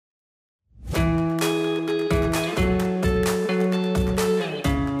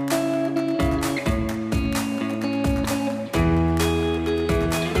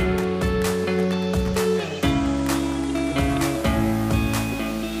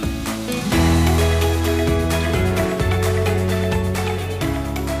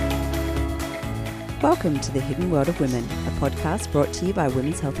Welcome to the Hidden World of Women, a podcast brought to you by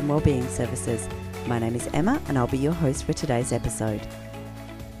Women's Health and Wellbeing Services. My name is Emma and I'll be your host for today's episode.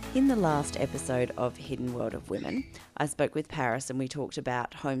 In the last episode of Hidden World of Women, I spoke with Paris and we talked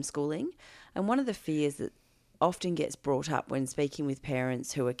about homeschooling, and one of the fears that often gets brought up when speaking with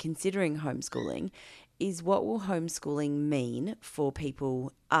parents who are considering homeschooling is, what will homeschooling mean for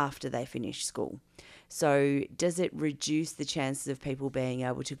people after they finish school? So does it reduce the chances of people being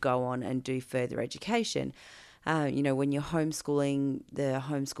able to go on and do further education? When you're homeschooling, the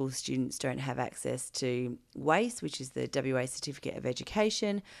homeschool students don't have access to WACE, which is the WA Certificate of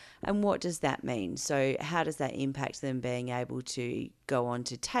Education. And what does that mean? So how does that impact them being able to go on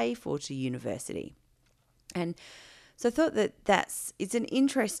to TAFE or to university? And so I thought it's an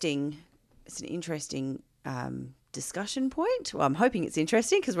interesting discussion point. Well, I'm hoping it's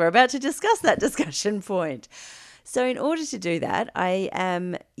interesting because we're about to discuss that discussion point. So in order to do that, I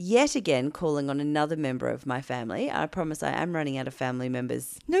am yet again calling on another member of my family. I promise I am running out of family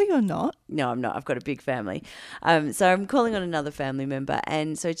members. No, you're not. No, I'm not. I've got a big family. So I'm calling on another family member.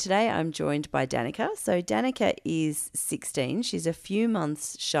 And so today I'm joined by Danica. So Danica is 16. She's a few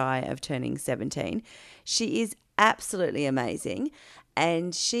months shy of turning 17. She is absolutely amazing.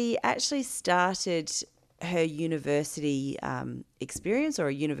 And she actually started her university experience or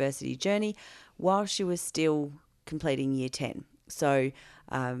a university journey while she was still completing year 10. So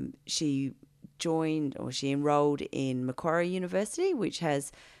she enrolled in Macquarie University, which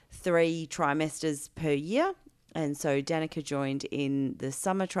has 3 trimesters per year. And so Danica joined in the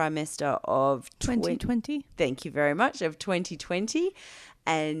summer trimester of 2020. Thank you very much, of 2020.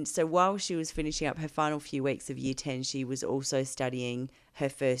 And so while she was finishing up her final few weeks of year 10, she was also studying her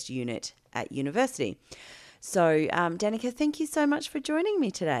first unit at university. So, Danica, thank you so much for joining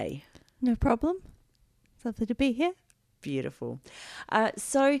me today. No problem. It's lovely to be here. Beautiful.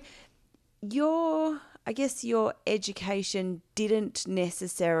 So your education didn't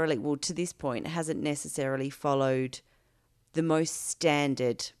necessarily, to this point, hasn't necessarily followed the most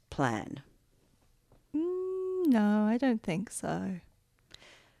standard plan. No, I don't think so.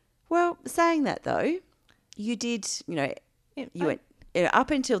 Well, saying that though, you did, went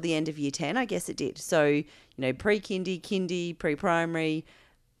up until the end of year 10, I guess it did. So, pre-kindy, kindy, pre-primary,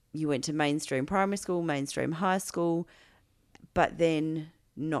 you went to mainstream primary school, mainstream high school, but then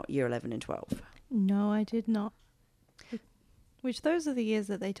not year 11 and 12. No, I did not. Which those are the years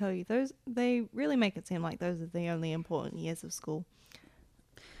that they tell you. They really make it seem like those are the only important years of school.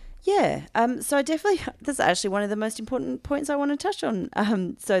 Yeah, so definitely that's actually one of the most important points I want to touch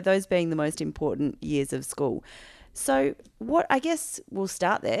on. So those being the most important years of school. So I guess we'll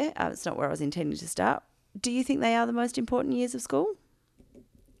start there. It's not where I was intending to start. Do you think they are the most important years of school?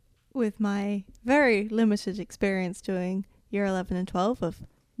 With my very limited experience doing year 11 and 12 of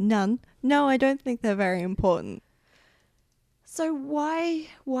none, no, I don't think they're very important. So why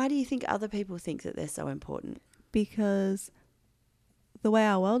do you think other people think that they're so important? Because the way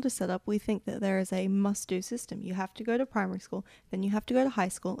our world is set up, we think that there is a must-do system. You have to go to primary school, then you have to go to high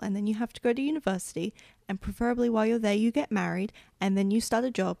school, and then you have to go to university, and preferably while you're there, you get married, and then you start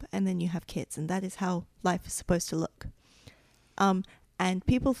a job, and then you have kids, and that is how life is supposed to look. And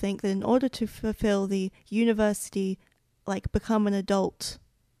people think that in order to fulfill the university, become an adult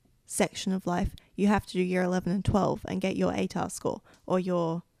section of life, you have to do year 11 and 12 and get your ATAR score or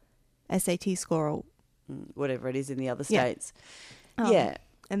your SAT score or whatever it is in the other states. Yeah.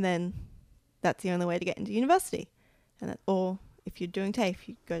 And then that's the only way to get into university. Or if you're doing TAFE,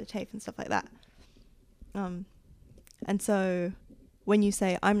 you go to TAFE and stuff like that. And so when you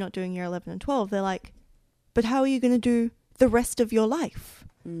say, I'm not doing year 11 and 12, they're like, but how are you going to do the rest of your life?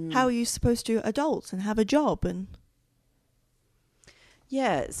 How are you supposed to adult and have a job? And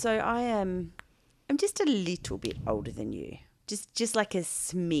yeah, so I'm just a little bit older than you. Just like a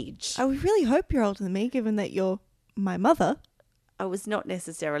smidge. I would really hope you're older than me, given that you're my mother. I was not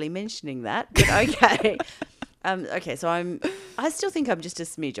necessarily mentioning that, but okay. Okay, so I still think I'm just a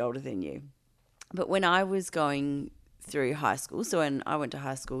smidge older than you. But when I was going through high school, so when I went to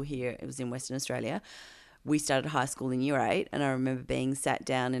high school here, it was in Western Australia, we started high school in year 8, and I remember being sat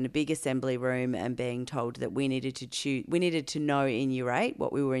down in a big assembly room and being told that we needed to know in year 8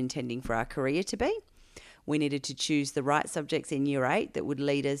 what we were intending for our career to be. We needed to choose the right subjects in year 8 that would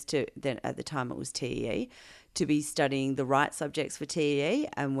lead us to, then at the time it was TEE, to be studying the right subjects for TEE,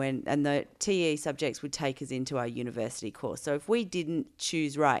 and the TEE subjects would take us into our university course. So if we didn't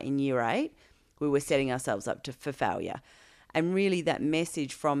choose right in year 8, we were setting ourselves up for failure. And really that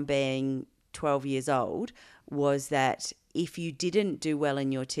message from being 12 years old was that if you didn't do well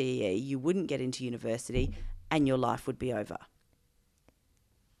in your TEE, you wouldn't get into university and your life would be over.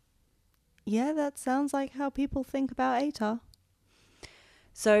 Yeah, that sounds like how people think about ATAR.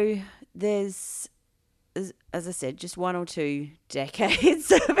 So there's, as I said, just 1 or 2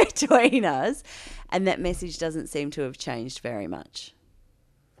 decades between us, and that message doesn't seem to have changed very much.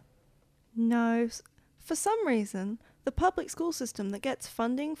 No, for some reason, the public school system that gets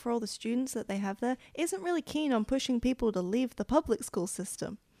funding for all the students that they have there isn't really keen on pushing people to leave the public school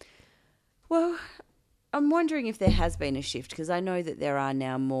system. Well, I'm wondering if there has been a shift, because I know that there are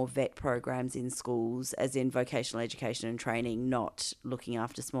now more vet programs in schools, as in vocational education and training, not looking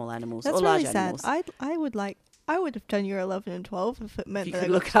after small animals That's or large really sad. animals. I would have done year 11 and 12 if it meant You that could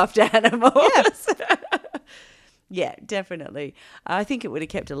I look after animals. Yeah. Yeah, definitely. I think it would have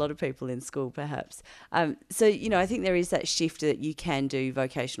kept a lot of people in school, perhaps. So, I think there is that shift that you can do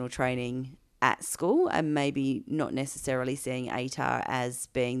vocational training at school, and maybe not necessarily seeing ATAR as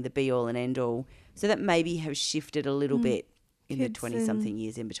being the be-all and end-all. So that maybe has shifted a little bit in the 20-something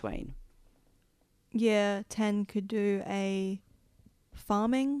years in between. Yeah, 10 could do a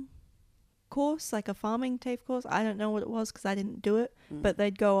farming course, like a farming TAFE course. I don't know what it was because I didn't do it, but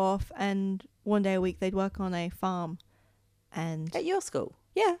they'd go off and one day a week they'd work on a farm. And At your school?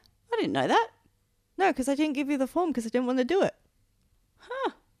 yeah. I didn't know that. No, because I didn't give you the form because I didn't want to do it.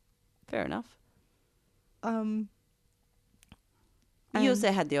 Huh. Fair enough. And You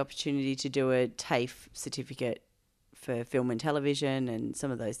also had the opportunity to do a TAFE certificate for film and television and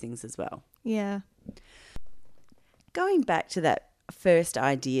some of those things as well. yeah. Going back to that first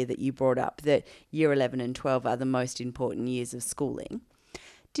idea that you brought up, that year 11 and 12 are the most important years of schooling,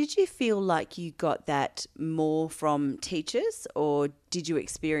 did you feel like you got that more from teachers, or did you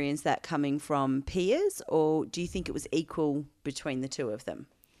experience that coming from peers, or do you think it was equal between the two of them?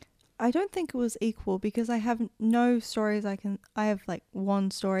 I don't think it was equal because I have no stories I have like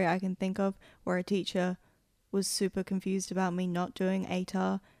one story I can think of where a teacher was super confused about me not doing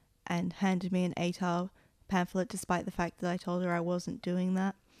ATAR and handed me an ATAR pamphlet despite the fact that I told her I wasn't doing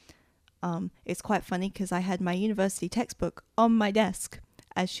that. It's quite funny because I had my university textbook on my desk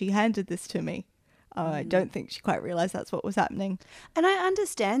as she handed this to me. I don't think she quite realised that's what was happening. And I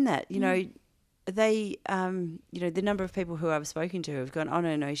understand that, they, the number of people who I've spoken to have gone, oh,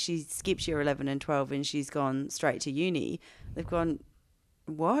 no, she skips year 11 and 12 and she's gone straight to uni. They've gone,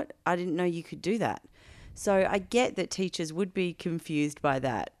 what? I didn't know you could do that. So I get that teachers would be confused by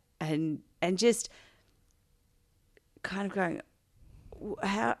that and just kind of going,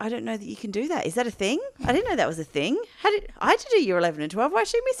 how, I don't know that you can do that. Is that a thing? I didn't know that was a thing. I had to do year 11 and 12. Why is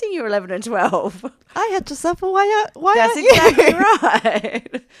she missing year 11 and 12? I had to suffer. Why That's aren't exactly you?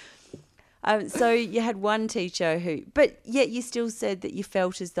 right. So you had one teacher who, but yet you still said that you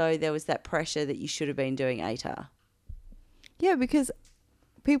felt as though there was that pressure that you should have been doing ATAR. Yeah, because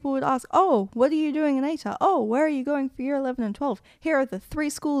people would ask, oh, what are you doing in ATAR? Oh, where are you going for year 11 and 12? Here are the 3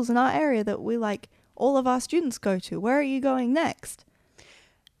 schools in our area that we like all of our students go to. Where are you going next?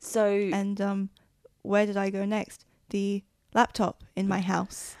 So, and where did I go next? The laptop in my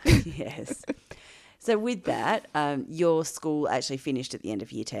house. Yes. So with that, your school actually finished at the end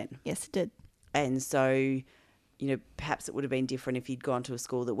of year 10. Yes, it did. And so, perhaps it would have been different if you'd gone to a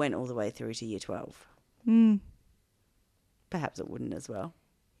school that went all the way through to year 12. Perhaps it wouldn't as well.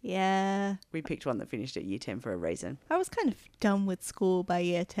 Yeah. We picked one that finished at year 10 for a reason. I was kind of done with school by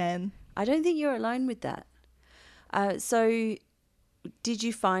year 10. I don't think you're alone with that. So did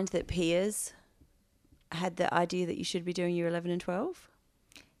you find that peers had the idea that you should be doing year 11 and 12?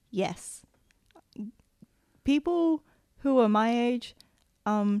 Yes. People who were my age,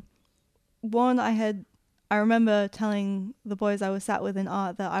 I remember telling the boys I was sat with in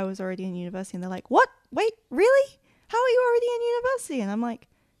art that I was already in university, and they're like, what? Wait, really? How are you already in university? And I'm like,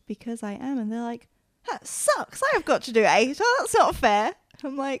 because I am. And they're like, that sucks. I've got to do ATAR. That's not fair.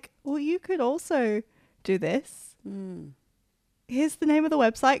 I'm like, well, you could also do this. Here's the name of the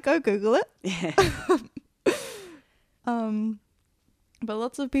website. Go Google it. Yeah. But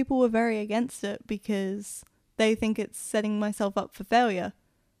lots of people were very against it because they think it's setting myself up for failure.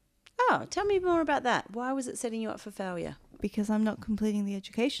 Oh, tell me more about that. Why was it setting you up for failure? Because I'm not completing the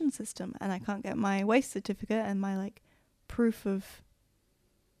education system and I can't get my waste certificate and my proof of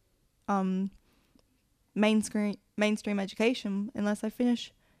mainstream education unless I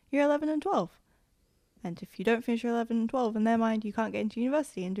finish year 11 and 12. And if you don't finish year 11 and 12, in their mind, you can't get into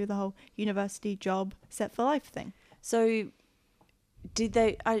university and do the whole university job set for life thing. So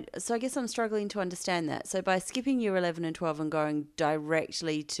I guess I'm struggling to understand that. So by skipping year 11 and 12 and going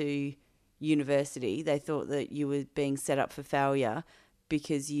directly to university, they thought that you were being set up for failure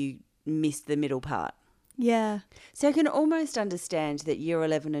because you missed the middle part. Yeah. So I can almost understand that year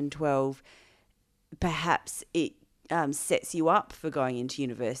 11 and 12, perhaps it sets you up for going into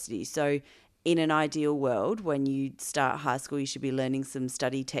university. So in an ideal world, when you start high school, you should be learning some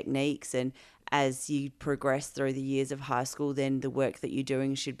study techniques, and as you progress through the years of high school, then the work that you're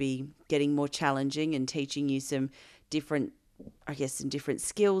doing should be getting more challenging and teaching you some different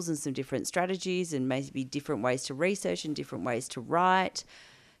skills and some different strategies, and maybe different ways to research and different ways to write.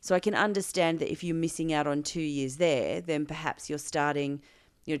 So I can understand that if you're missing out on 2 years there, then perhaps you're starting,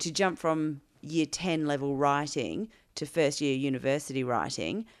 to jump from year 10 level writing to first year university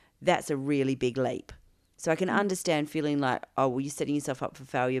writing, that's a really big leap. So I can understand feeling like, you're setting yourself up for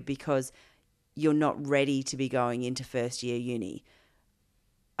failure because you're not ready to be going into first year uni.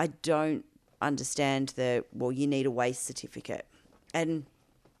 I don't understand you need a waste certificate. And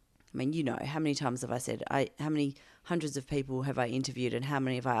I mean, how many times have I said, how many hundreds of people have I interviewed, and how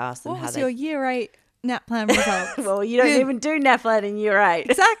many have I asked them what how was they... your year 8 NAPLAN results? Well, you don't even do NAPLAN in year 8.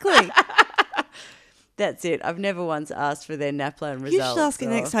 Exactly. That's it. I've never once asked for their NAPLAN results. You should ask it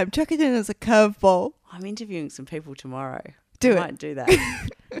next time. Chuck it in as a curveball. I'm interviewing some people tomorrow. I might do that.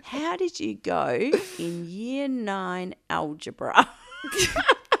 How did you go in year 9 algebra?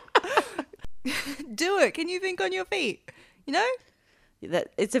 Do it. Can you think on your feet?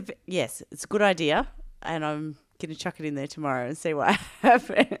 It's a good idea, and I'm going to chuck it in there tomorrow and see what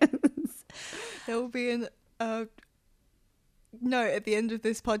happens. There will be a note at the end of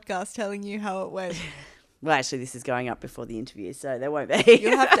this podcast telling you how it went. Well, actually, this is going up before the interview, so there won't be.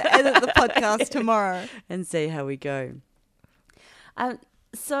 You'll have to edit the podcast tomorrow and see how we go.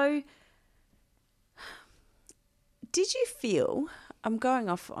 So, did you feel... I'm going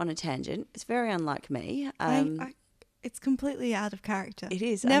off on a tangent. It's very unlike me. It's completely out of character. It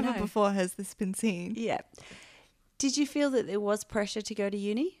is. Never before has this been seen. Yeah. Did you feel that there was pressure to go to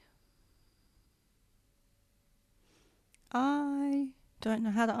uni? I don't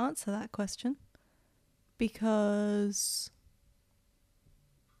know how to answer that question, because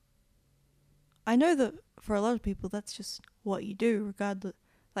I know that for a lot of people that's just what you do, regardless.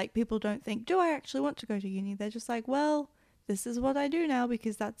 Like, people don't think, do I actually want to go to uni? They're just like, well, this is what I do now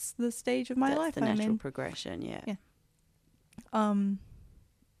because that's the stage of my life I'm in. That's the natural progression, yeah. Yeah.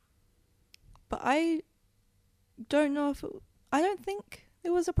 But I don't know I don't think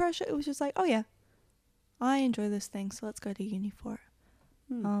there was a pressure. It was just like, oh yeah, I enjoy this thing, so let's go to uni for it.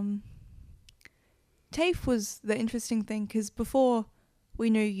 TAFE was the interesting thing, because before we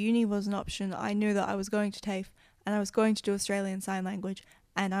knew uni was an option, I knew that I was going to TAFE and I was going to do Australian Sign Language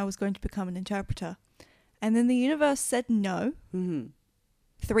and I was going to become an interpreter. And then the universe said no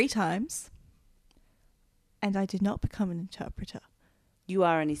 3 times, and I did not become an interpreter. You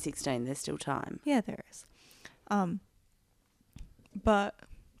are only 16, there's still time. Yeah, there is. But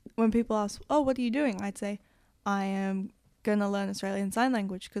when people ask, oh, what are you doing? I'd say, I am going to learn Australian Sign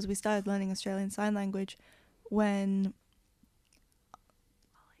Language, because we started learning Australian Sign Language when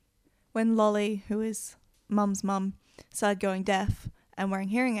Lolly, who is Mum's mum, started going deaf and wearing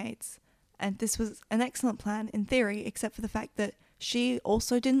hearing aids. And this was an excellent plan in theory, except for the fact that she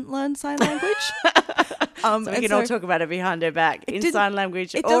also didn't learn sign language. So we can all talk about it behind her back in sign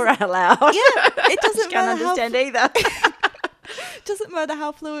language or out loud. Yeah, it doesn't she can't understand either. It doesn't matter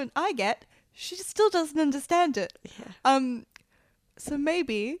how fluent I get, she still doesn't understand it. Yeah. So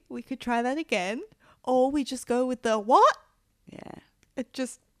maybe we could try that again, or we just go with the what? Yeah.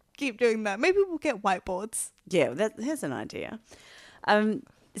 Just keep doing that. Maybe we'll get whiteboards. Yeah, here's an idea.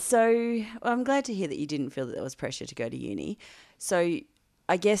 So I'm glad to hear that you didn't feel that there was pressure to go to uni. So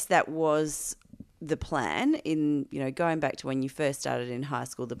I guess that was the plan in, going back to when you first started in high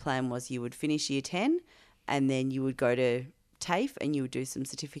school. The plan was you would finish year 10 and then you would go to TAFE and you would do some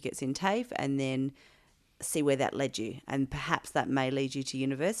certificates in TAFE and then see where that led you. And perhaps that may lead you to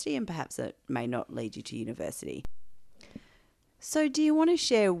university and perhaps it may not lead you to university. So do you want to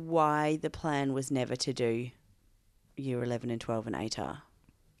share why the plan was never to do year 11 and 12 and ATAR?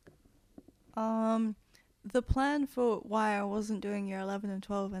 The plan for why I wasn't doing year 11 and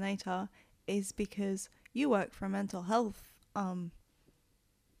 12 and ATAR is because you work for a mental health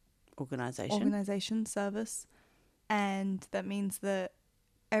organization service, and that means that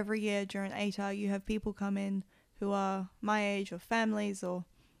every year during ATAR you have people come in who are my age or families, or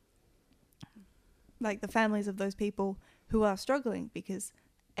like the families of those people who are struggling, because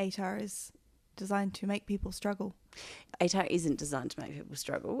ATAR is designed to make people struggle. ATAR isn't designed to make people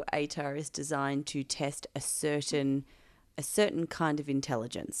struggle. ATAR is designed to test a certain kind of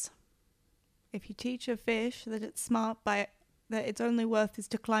intelligence. If you teach a fish that it's smart that its only worth is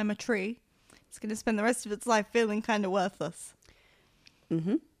to climb a tree, it's going to spend the rest of its life feeling kind of worthless.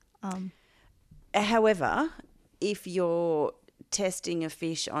 However, if you're testing a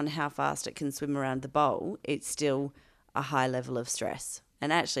fish on how fast it can swim around the bowl, it's still a high level of stress.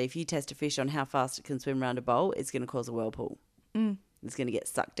 And actually, if you test a fish on how fast it can swim around a bowl, it's going to cause a whirlpool. It's going to get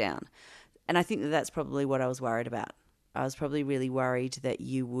sucked down. And I think that that's probably what I was worried about. I was probably really worried that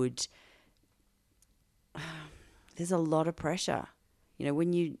you would... There's a lot of pressure. You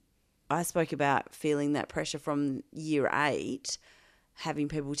know, I spoke about feeling that pressure from year 8, having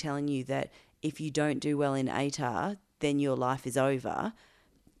people telling you that if you don't do well in ATAR, then your life is over.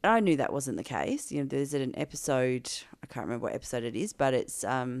 I knew that wasn't the case. You know, there's an episode, I can't remember what episode it is, but it's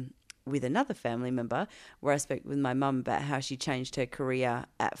with another family member where I spoke with my mum about how she changed her career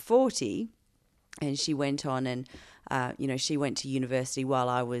at 40, and she went on and, she went to university while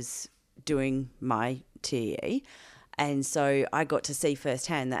I was doing my TE. And so I got to see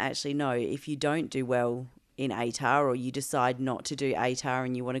firsthand that actually, no, if you don't do well in ATAR, or you decide not to do ATAR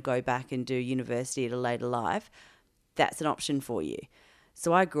and you want to go back and do university at a later life, that's an option for you.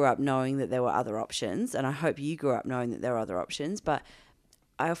 So I grew up knowing that there were other options, and I hope you grew up knowing that there are other options. But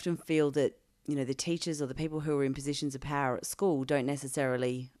I often feel that, you know, the teachers or the people who are in positions of power at school don't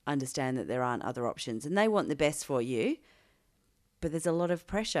necessarily understand that there aren't other options, and they want the best for you, but there's a lot of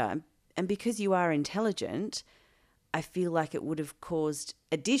pressure. And because you are intelligent, I feel like it would have caused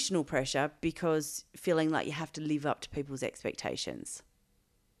additional pressure because feeling like you have to live up to people's expectations.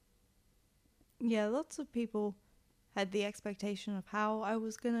 Yeah, lots of people had the expectation of how I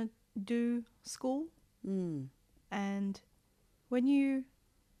was going to do school. And when you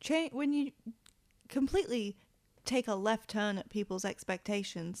completely take a left turn at people's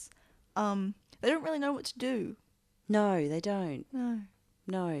expectations, they don't really know what to do. No, they don't.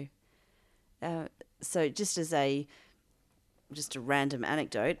 No. So just a random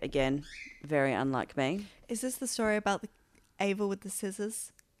anecdote, again, very unlike me. Is this the story about the Ava with the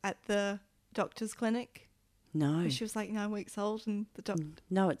scissors at the doctor's clinic? No. Where she was like 9 weeks old and the doctor...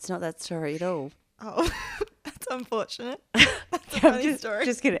 No, it's not that story at all. Oh, that's unfortunate. That's a funny story.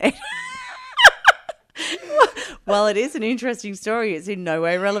 Just kidding. While it is an interesting story, it's in no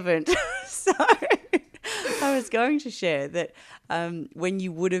way relevant. So I was going to share that when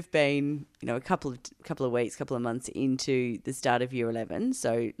you would have been, you know, a couple of weeks, couple of months into the start of year 11,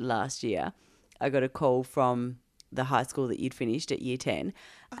 so last year, I got a call from the high school that you'd finished at year 10,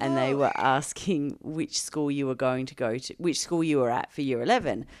 and they were asking which school you were going to go to, which school you were at for year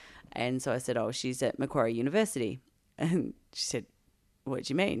 11. And so I said, oh, she's at Macquarie University. And she said, what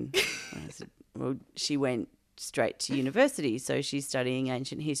do you mean? And I said, well, she went straight to university, so she's studying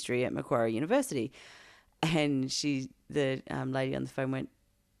ancient history at Macquarie University. And the lady on the phone went,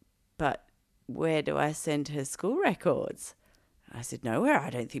 but where do I send her school records? I said, nowhere. I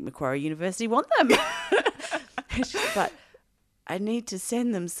don't think Macquarie University want them. But I need to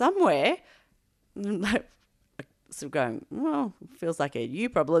send them somewhere. Like, sort of going, well, feels like a you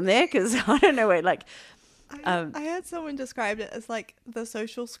problem there, because I don't know where, like... I heard someone describe it as like the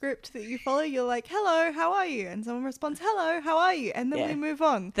social script that you follow. You're like, hello, how are you? And someone responds, hello, how are you? And then we move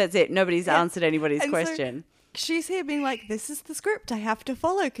on. That's it. Nobody's answered anybody's question. So she's here being like, this is the script I have to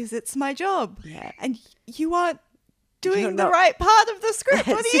follow because it's my job. Yeah. And you aren't doing the right part of the script.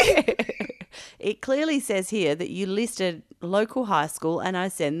 What are you? It clearly says here that you listed local high school and I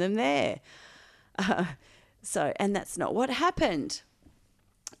send them there. And that's not what happened.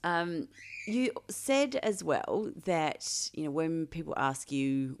 You said as well that, you know, when people ask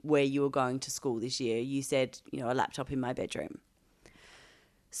you where you were going to school this year, you said, you know, a laptop in my bedroom.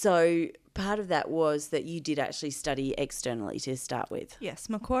 So part of that was that you did actually study externally to start with. Yes,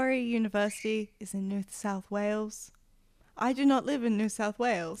 Macquarie University is in New South Wales. I do not live in New South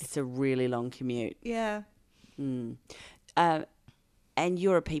Wales. It's a really long commute. Yeah. And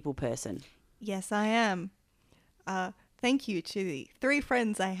you're a people person. Yes, I am. Thank you to the 3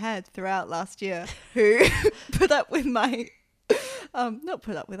 friends I had throughout last year who put up with my... not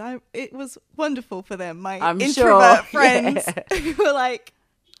put up with, it was wonderful for them. My introvert friends who were like,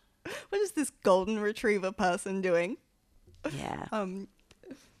 what is this golden retriever person doing? Yeah.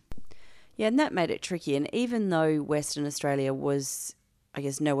 Yeah, and that made it tricky. And even though Western Australia was, I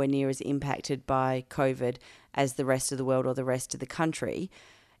guess, nowhere near as impacted by COVID as the rest of the world or the rest of the country,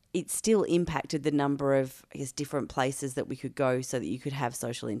 it still impacted the number of, I guess, different places that we could go so that you could have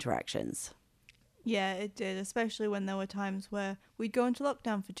social interactions. Yeah, it did, especially when there were times where we'd go into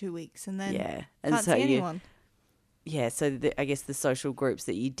lockdown for 2 weeks and then and can't see anyone. So I guess the social groups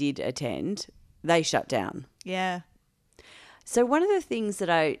that you did attend, they shut down. Yeah. So one of the things that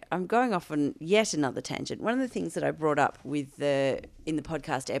I'm going off on yet another tangent. One of the things that I brought up in the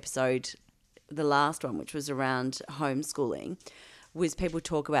podcast episode, the last one, which was around homeschooling, was people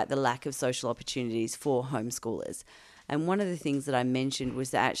talk about the lack of social opportunities for homeschoolers. And one of the things that I mentioned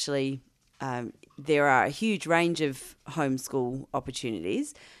was that actually there are a huge range of homeschool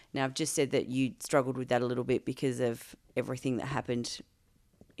opportunities. Now, I've just said that you struggled with that a little bit because of everything that happened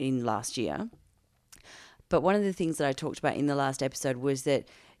in last year. But one of the things that I talked about in the last episode was that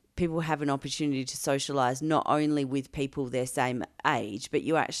people have an opportunity to socialise not only with people their same age, but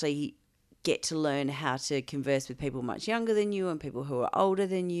you actually get to learn how to converse with people much younger than you and people who are older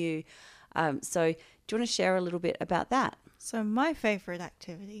than you. So do you want to share a little bit about that? So my favourite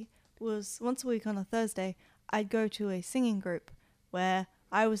activity was once a week on a Thursday, I'd go to a singing group where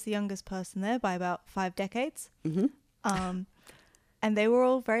I was the youngest person there by about 5 decades. Mm-hmm. And they were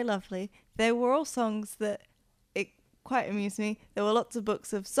all very lovely. They were all songs that it quite amused me. There were lots of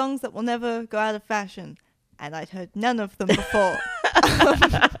books of songs that will never go out of fashion, and I'd heard none of them before.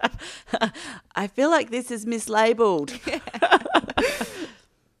 I feel like this is mislabeled.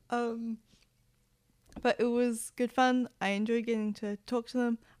 But it was good fun. I enjoyed getting to talk to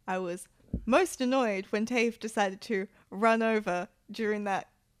them. I was most annoyed when TAFE decided to run over during that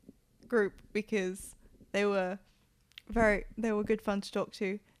group because they were good fun to talk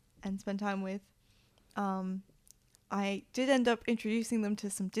to and spend time with. I did end up introducing them to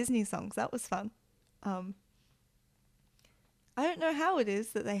some Disney songs. That was fun. I don't know how it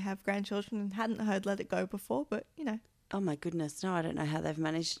is that they have grandchildren and hadn't heard Let It Go before, but, you know. Oh, my goodness. No, I don't know how they've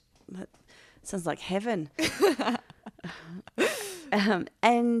managed. That sounds like heaven.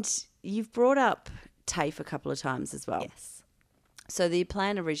 And you've brought up TAFE a couple of times as well. Yes. So the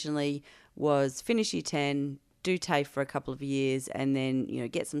plan originally was finish year 10, do TAFE for a couple of years, and then,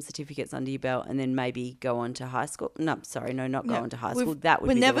 get some certificates under your belt, and then maybe go on to high school. No, sorry, no, not go on to high school. That would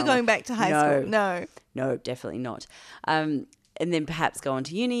be we're never going back to high school. No, definitely not. And then perhaps go on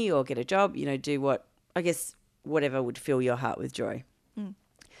to uni or get a job. Do what, I guess, whatever would fill your heart with joy. Mm.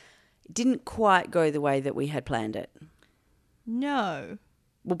 It didn't quite go the way that we had planned it. No.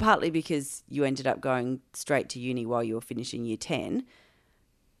 Well, partly because you ended up going straight to uni while you were finishing year 10.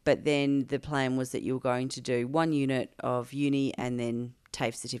 But then the plan was that you were going to do 1 unit of uni and then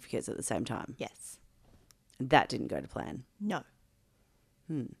TAFE certificates at the same time. Yes. That didn't go to plan. No.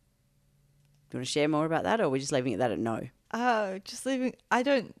 Do you want to share more about that, or are we just leaving it that at no? Just leaving. I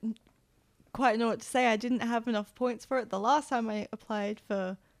don't quite know what to say. I didn't have enough points for it. The last time I applied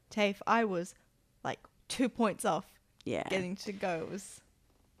for TAFE, I was like 2 points off getting to go. It was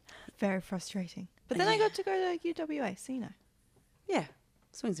very frustrating. But then I got to go to UWA, so Yeah.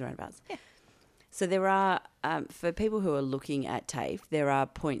 Swings and roundabouts. Yeah. So there are, for people who are looking at TAFE, there are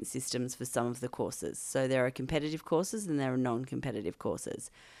point systems for some of the courses. So there are competitive courses and there are non-competitive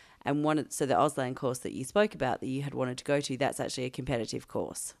courses. And so the Auslan course that you spoke about that you had wanted to go to, that's actually a competitive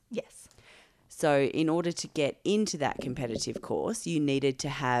course. Yes. So in order to get into that competitive course, you needed to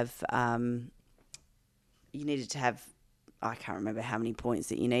have, I can't remember how many points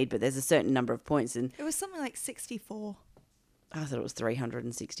that you need, but there's a certain number of points. And it was something like 64. I thought it was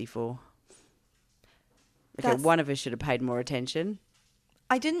 364. Okay, one of us should have paid more attention.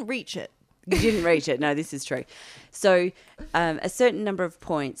 I didn't reach it. You didn't reach it. No, this is true. So a certain number of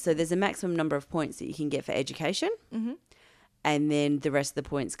points. So there's a maximum number of points that you can get for education. Mm-hmm. And then the rest of the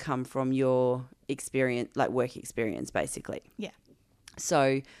points come from your experience, like work experience, basically. Yeah.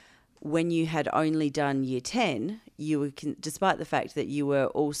 So when you had only done year 10, you were, despite the fact that you were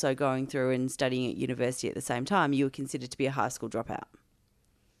also going through and studying at university at the same time, you were considered to be a high school dropout.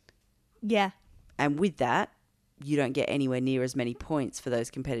 Yeah. And with that, you don't get anywhere near as many points for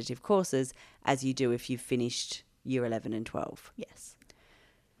those competitive courses as you do if you've finished year 11 and 12. Yes.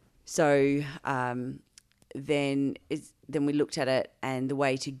 So then we looked at it and the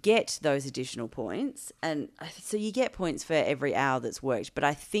way to get those additional points. And so you get points for every hour that's worked, but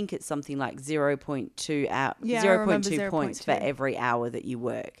I think it's something like 0.2 points for every hour that you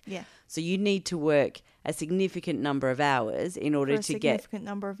work. Yeah. So you need to work a significant number of hours in order to get... a significant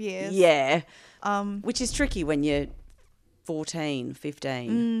number of years. Yeah. Which is tricky when you're 14,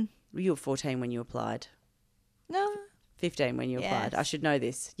 15. You were 14 when you applied. No. 15 when you applied. I should know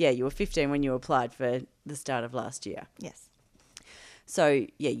this. Yeah, you were 15 when you applied for the start of last year. Yes. So,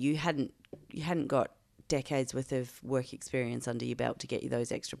 yeah, you hadn't got decades worth of work experience under your belt to get you those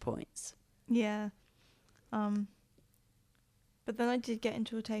extra points. Yeah. But then I did get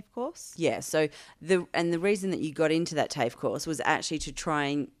into a TAFE course. Yeah, so the reason that you got into that TAFE course was actually to try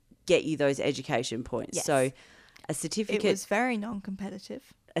and get you those education points. Yes. So a certificate... It was very non-competitive.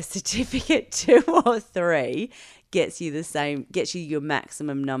 A certificate 2 or 3 gets you your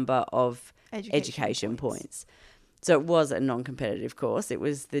maximum number of education points. So it was a non-competitive course. It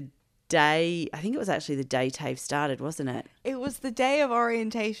was the day, I think it was actually the day TAFE started, wasn't it? It was the day of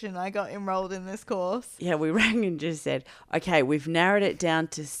orientation I got enrolled in this course. Yeah, we rang and just said, okay, we've narrowed it down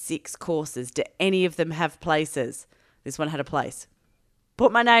to 6 courses. Do any of them have places? This one had a place.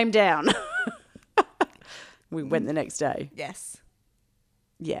 Put my name down. We went the next day. Yes.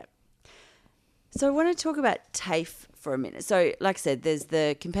 Yeah. So I want to talk about TAFE for a minute. So like I said, there's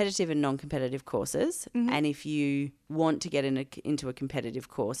the competitive and non-competitive courses. Mm-hmm. And if you want to get into a competitive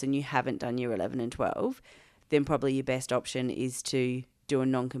course and you haven't done year 11 and 12, then probably your best option is to do a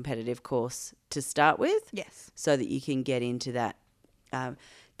non-competitive course to start with. Yes. So that you can get into that. Can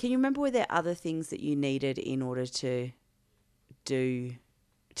you remember, were there other things that you needed in order to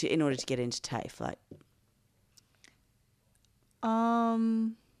get into TAFE? Like,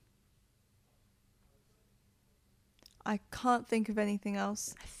 I can't think of anything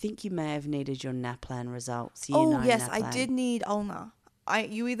else. I think you may have needed your NAPLAN results. Yes, NAPLAN. I did need ULNA.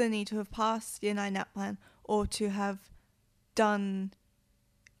 You either need to have passed Year 9 NAPLAN or to have done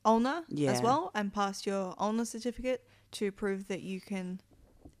ULNA as well and passed your ULNA certificate to prove that you can...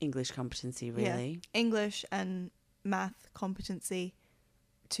 English competency, really. Yeah, English and math competency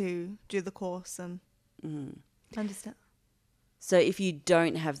to do the course and understand. So if you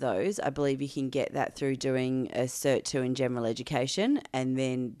don't have those, I believe you can get that through doing a Cert 2 in General Education, and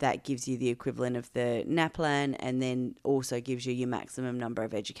then that gives you the equivalent of the NAPLAN, and then also gives you your maximum number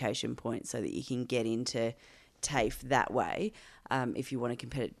of education points so that you can get into TAFE that way if you want to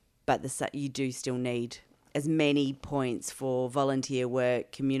compete. But you do still need as many points for volunteer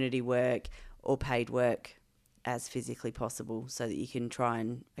work, community work, or paid work as physically possible so that you can try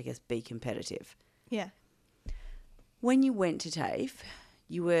and, I guess, be competitive. Yeah. When you went to TAFE,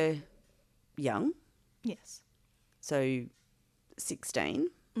 you were young. Yes. So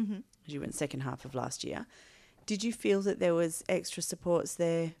 16, Mm-hmm. as you went second half of last year. Did you feel that there was extra supports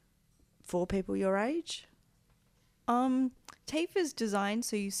there for people your age? TAFE is designed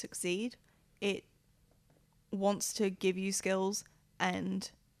so you succeed. It wants to give you skills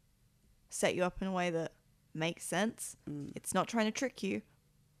and set you up in a way that makes sense. It's not trying to trick you,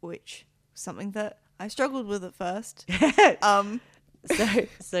 which is something that I struggled with at first. So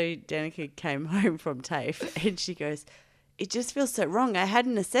Danica came home from TAFE and she goes, it just feels so wrong. I had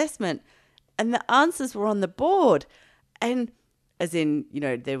an assessment and the answers were on the board. And as in,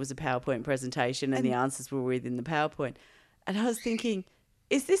 there was a PowerPoint presentation and the answers were within the PowerPoint. And I was thinking,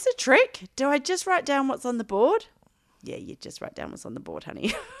 is this a trick? Do I just write down what's on the board? Yeah, you just write down what's on the board,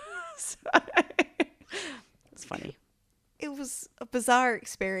 honey. So, it's funny. It was a bizarre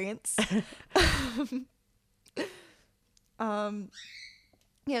experience.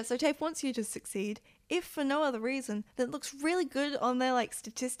 So TAFE wants you to succeed. If for no other reason, that looks really good on their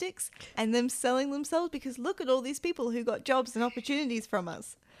statistics and them selling themselves, because look at all these people who got jobs and opportunities from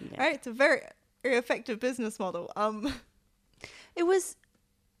us. Yeah. Right? It's a very, very effective business model. It was,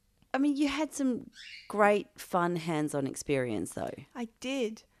 you had some great fun hands-on experience though. I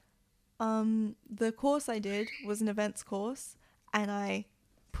did. The course I did was an events course, and I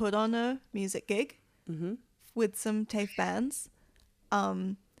put on a music gig with some TAFE bands.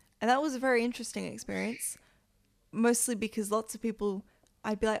 And that was a very interesting experience, mostly because lots of people,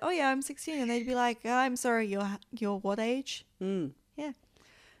 I'd be like, oh yeah, I'm 16. And they'd be like, oh, I'm sorry, you're what age? Yeah.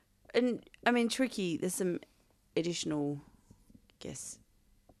 And tricky, there's some additional, I guess,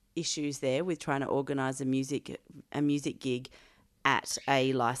 issues there with trying to organise a music gig at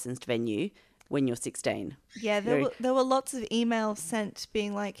a licensed venue when you're 16. Yeah, there were lots of emails sent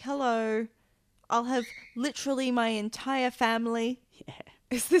being like, hello, I'll have literally my entire family. Yeah.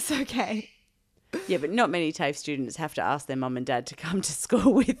 Is this okay? Yeah, but not many TAFE students have to ask their mum and dad to come to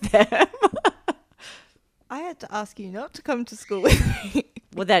school with them. I had to ask you not to come to school with me.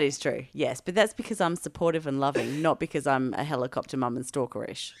 Well, that is true, yes. But that's because I'm supportive and loving, not because I'm a helicopter mum and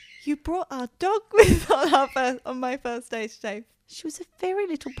stalkerish. You brought our dog with on my first day to TAFE. She was a very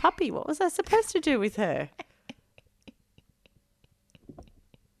little puppy. What was I supposed to do with her?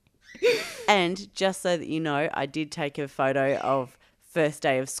 And just so that you know, I did take a photo of first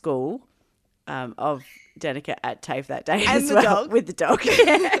day of school of Danica at TAFE that day and as the well. Dog. With the dog.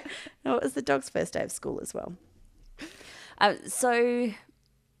 Yeah. No, it was the dog's first day of school as well. So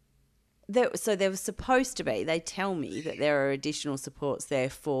there was supposed to be, they tell me that there are additional supports there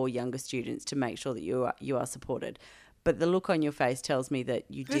for younger students to make sure that you are supported. But the look on your face tells me that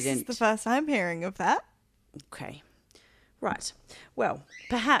you didn't. This is the first I'm hearing of that. Okay. Right. Well,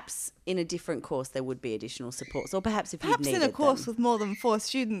 perhaps in a different course there would be additional supports, or perhaps if you needed them. Perhaps in a course with more than 4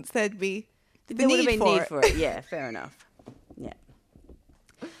 students there'd be there would have been need for it. Yeah, fair enough. Yeah.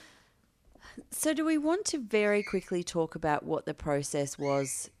 So do we want to very quickly talk about what the process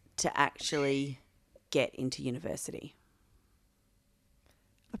was to actually get into university?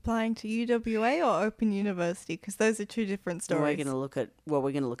 Applying to UWA or Open University? Because those are two different stories. We're going to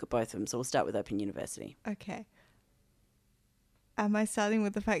look at both of them. So we'll start with Open University. Okay. Am I starting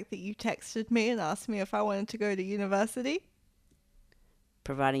with the fact that you texted me and asked me if I wanted to go to university?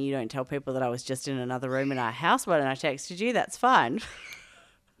 Providing you don't tell people that I was just in another room in our house when I texted you, that's fine.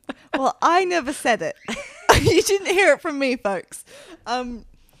 Well, I never said it. You didn't hear it from me, folks. And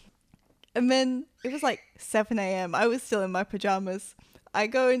then it was like 7 a.m. I was still in my pajamas. I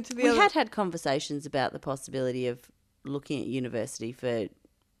go into the We had conversations about the possibility of looking at university for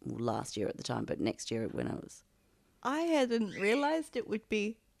last year at the time, but next year when I was... I hadn't realised it would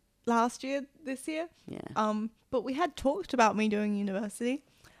be last year, this year. Yeah. But we had talked about me doing university.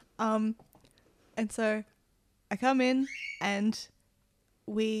 And so I come in and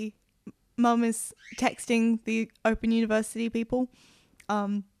Mum is texting the Open University people.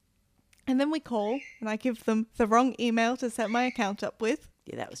 And then we call and I give them the wrong email to set my account up with.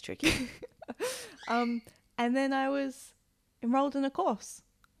 Yeah, that was tricky. And then I was enrolled in a course.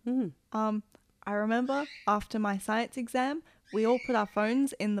 I remember after my science exam, we all put our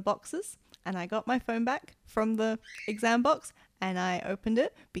phones in the boxes and I got my phone back from the exam box and I opened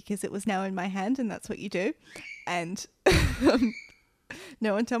it because it was now in my hand and that's what you do. And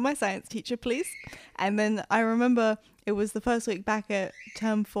no one tell my science teacher, please. And then I remember it was the first week back at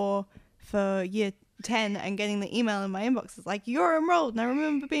term 4 for year 10 and getting the email in my inbox. It's like, you're enrolled. And I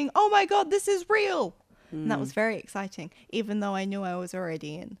remember being, oh my God, this is real. And that was very exciting, even though I knew I was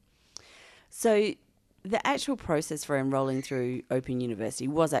already in. So the actual process for enrolling through Open University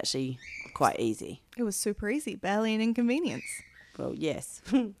was actually quite easy. It was super easy, barely an inconvenience. Well, yes.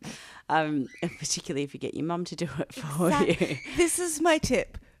 Particularly if you get your mum to do it for you. This is my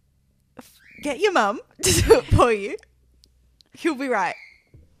tip. Get your mum to do it for you. You'll be right.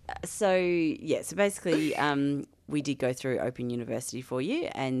 So basically we did go through Open University for you,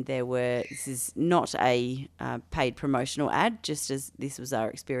 and this is not a paid promotional ad, just as this was our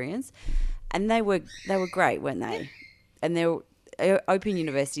experience. And they were great, weren't they? And Open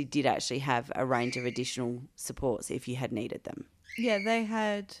University did actually have a range of additional supports if you had needed them. Yeah,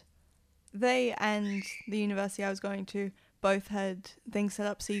 they and the university I was going to both had things set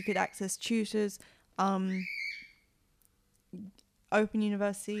up so you could access tutors. Open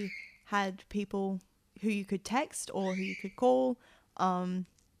University had people who you could text or who you could call. Someone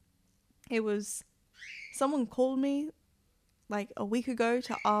called me like a week ago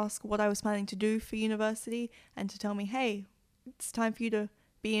to ask what I was planning to do for university and to tell me, hey, it's time for you to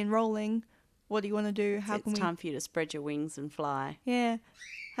be enrolling. What do you want to do? It's time for you to spread your wings and fly. Yeah.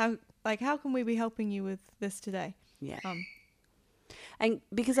 How can we be helping you with this today? Yeah. And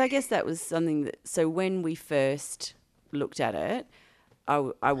because I guess that was something so when we first looked at it,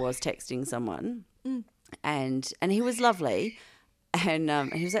 I was texting someone and he was lovely and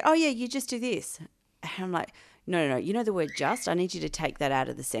he was like, oh yeah, you just do this. And I'm like, no, you know the word just? I need you to take that out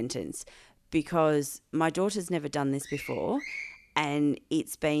of the sentence because my daughter's never done this before and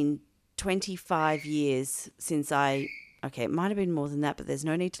it's been 25 years since it might have been more than that, but there's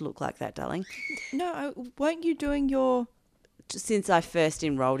no need to look like that, darling. No, weren't you doing your... Since I first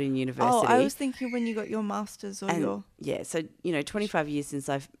enrolled in university. Oh, I was thinking when you got your master's or your... Yeah, so, 25 years since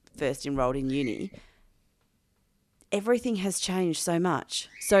I first enrolled in uni, everything has changed so much.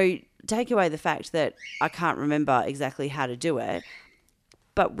 So take away the fact that I can't remember exactly how to do it,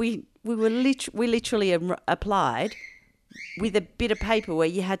 but we literally applied with a bit of paper where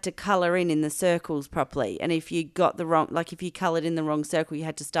you had to colour in the circles properly. And if you got the wrong, if you coloured in the wrong circle, you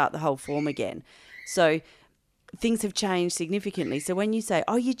had to start the whole form again. So things have changed significantly. So when you say,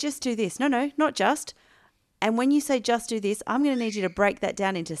 oh, you just do this. No, not just. And when you say just do this, I'm going to need you to break that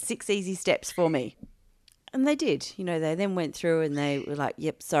down into 6 easy steps for me. And they did. They then went through and they were like,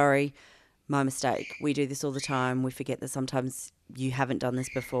 yep, sorry, my mistake. We do this all the time. We forget that sometimes you haven't done this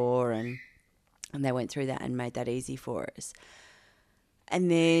before. And they went through that and made that easy for us. And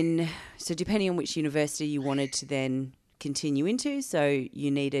then, so depending on which university you wanted to then continue into, so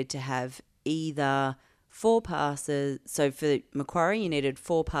you needed to have either 4 passes. So for Macquarie, you needed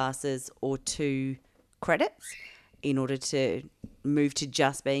 4 passes or 2 credits in order to move to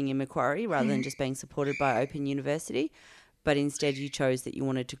just being in Macquarie rather than just being supported by Open University. But instead you chose that you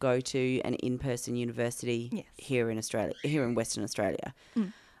wanted to go to an in-person university here in Western Australia.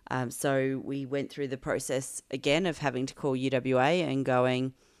 So we went through the process again of having to call UWA and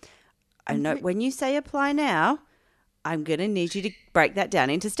going, I know when you say apply now, I'm going to need you to break that down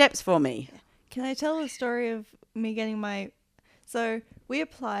into steps for me. Can I tell the story of me getting my... So we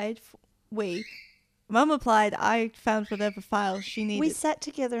applied, Mum applied. I found whatever files she needed. We sat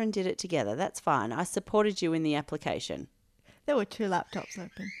together and did it together. That's fine. I supported you in the application. There were 2 laptops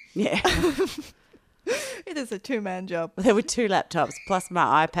open. Yeah. It is a 2-man job. There were 2 laptops plus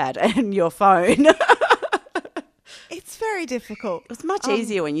my iPad and your phone. It's very difficult. It was much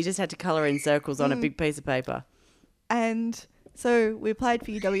easier when you just had to colour in circles on a big piece of paper. And so we applied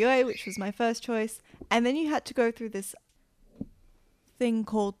for UWA, which was my first choice. And then you had to go through this thing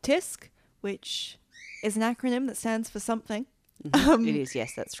called TISC, which is an acronym that stands for something. Mm-hmm. It is,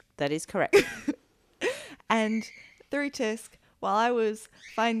 yes, that is correct. And through TISC, while I was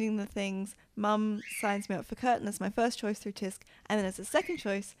finding the things, Mum signs me up for Curtin as my first choice through TISC. And then as a second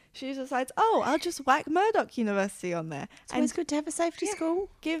choice, she decides, I'll just whack Murdoch University on there. It's always good to have a safety school.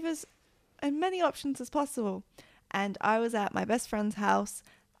 Give us as many options as possible. And I was at my best friend's house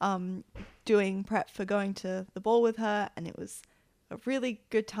doing prep for going to the ball with her, and it was a really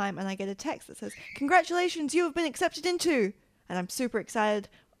good time. And I get a text that says, "Congratulations, you have been accepted into." And I'm super excited.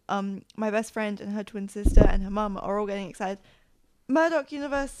 My best friend and her twin sister and her mum are all getting excited. Murdoch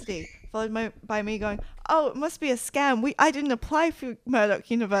University, followed by me going, "Oh, it must be a scam. I didn't apply for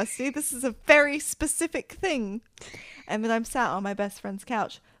Murdoch University. This is a very specific thing." And then I'm sat on my best friend's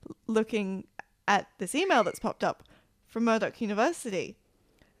couch looking at this email that's popped up from Murdoch University.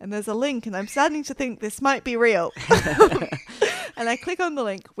 And there's a link, and I'm starting to think this might be real. And I click on the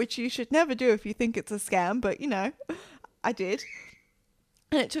link, which you should never do if you think it's a scam, but, I did.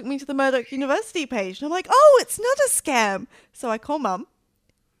 And it took me to the Murdoch University page. And I'm like, it's not a scam. So I call Mum.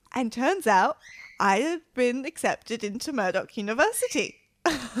 And turns out I had been accepted into Murdoch University.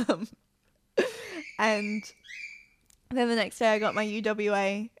 And then the next day I got my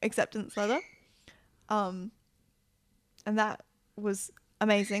UWA acceptance letter. And that was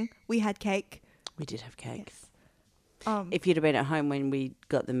amazing. We had cake. We did have cake. Yes. If you'd have been at home when we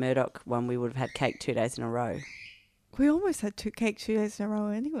got the Murdoch one, we would have had cake 2 days in a row. We almost had cake 2 days in a row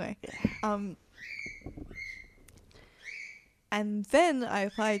anyway. And then I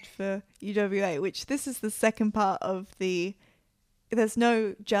applied for UWA, which this is the second part of there's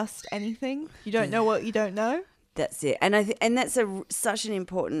no just anything. You don't know what you don't know. That's it. And and that's such an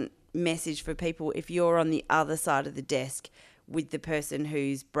important message for people. If you're on the other side of the desk with the person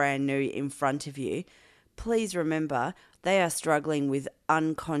who's brand new in front of you, please remember they are struggling with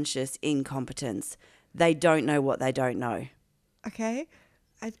unconscious incompetence. They don't know what they don't know. Okay.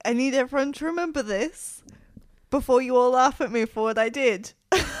 I need everyone to remember this before you all laugh at me for what I did.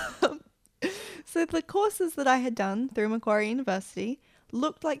 So the courses that I had done through Macquarie University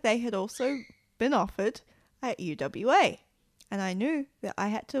looked like they had also been offered at UWA. And I knew that I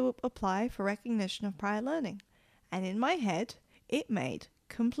had to apply for recognition of prior learning. And in my head, it made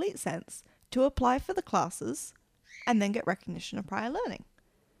complete sense to apply for the classes and then get recognition of prior learning.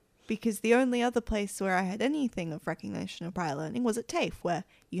 Because the only other place where I had anything of recognition of prior learning was at TAFE, where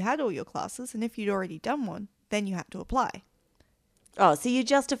you had all your classes, and if you'd already done one, then you had to apply. Oh, so you're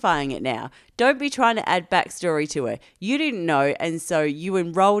justifying it now. Don't be trying to add backstory to it. You didn't know, and so you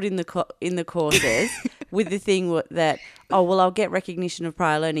enrolled in the courses with the thing that, I'll get recognition of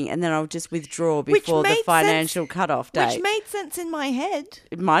prior learning, and then I'll just withdraw before the financial cutoff date. Which made sense in my head.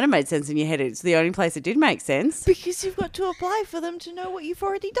 It might have made sense in your head. It's the only place it did make sense. Because you've got to apply for them to know what you've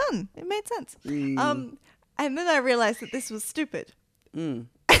already done. It made sense. And then I realised that this was stupid.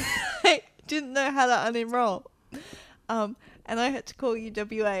 I didn't know how to unenroll. And I had to call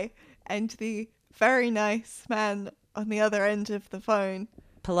UWA, and the very nice man on the other end of the phone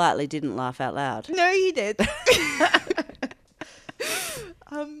politely didn't laugh out loud. No, he did.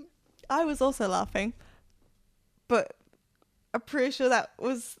 I was also laughing, but I'm pretty sure that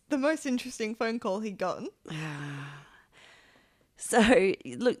was the most interesting phone call he'd gotten. So,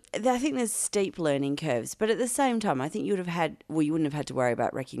 look, I think there's steep learning curves, but at the same time, I think you wouldn't have had to worry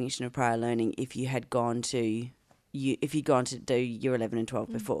about recognition of prior learning if you had gone to do year 11 and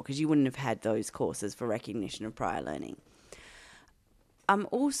 12 before, because you wouldn't have had those courses for recognition of prior learning. I'm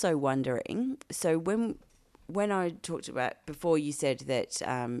also wondering, so when I talked about before, you said that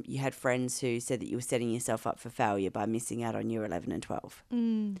you had friends who said that you were setting yourself up for failure by missing out on year 11 and 12.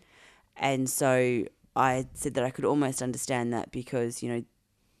 And so I said that I could almost understand that because, year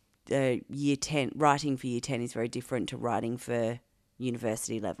 10, writing for year 10 is very different to writing for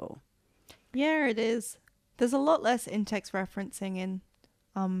university level. Yeah, it is. There's a lot less in-text referencing in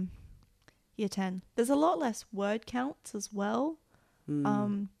year 10. There's a lot less word counts as well.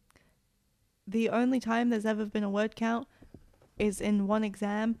 The only time there's ever been a word count is in one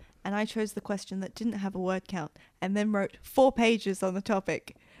exam, and I chose the question that didn't have a word count and then wrote 4 pages on the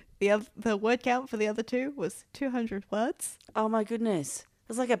topic. The word count for the other 2 was 200 words. Oh my goodness. It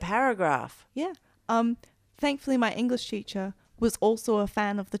was like a paragraph. Yeah. Thankfully, my English teacher was also a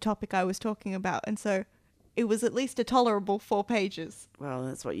fan of the topic I was talking about, and so it was at least a tolerable 4 pages. Well,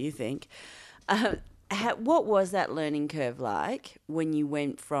 that's what you think. What was that learning curve like when you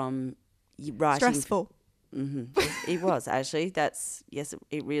went from writing? Stressful. It was actually. Yes,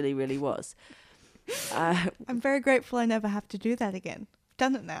 it really, really was. I'm very grateful I never have to do that again. I've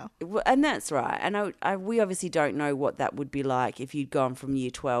done it now. And that's right. And we obviously don't know what that would be like if you'd gone from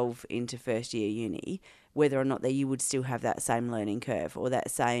year 12 into first year uni, whether or not that you would still have that same learning curve or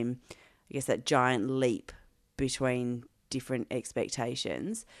that same, I guess, that giant leap between different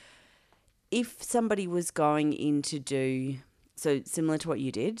expectations. If somebody was going in to do, so similar to what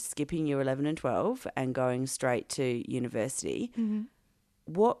you did, skipping year 11 and 12 and going straight to university,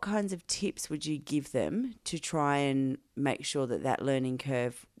 what kinds of tips would you give them to try and make sure that that learning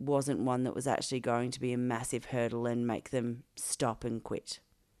curve wasn't one that was actually going to be a massive hurdle and make them stop and quit?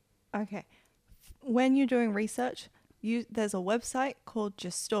 Okay. When you're doing research, there's a website called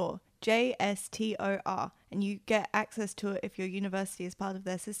Gestor, JSTOR, and you get access to it if your university is part of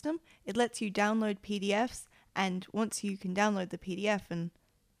their system. It lets you download PDFs, and once you can download the PDF, and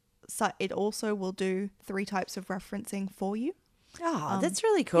it also will do 3 types of referencing for you. Oh, that's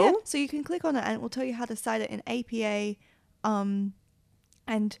really cool. Yeah, so you can click on it and it will tell you how to cite it in APA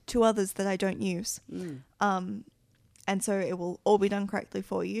and 2 others that I don't use. And so it will all be done correctly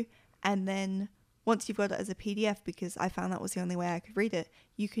for you. And then once you've got it as a PDF, because I found that was the only way I could read it,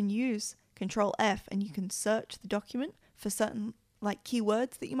 you can use Control F and you can search the document for certain like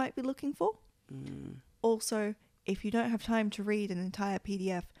keywords that you might be looking for. Also, if you don't have time to read an entire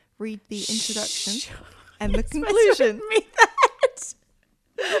PDF, read the introduction and the conclusion.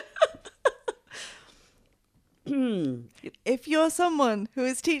 If you're someone who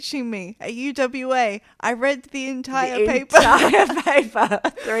is teaching me at UWA, I read the entire paper. Entire paper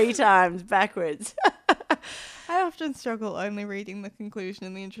 3 times backwards. I often struggle only reading the conclusion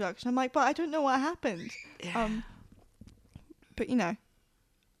and the introduction. I'm like, but I don't know what happened. But you know.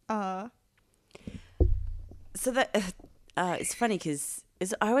 So that it's funny because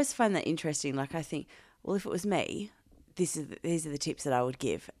I always find that interesting. Like I think, well, if it was me, these are the tips that I would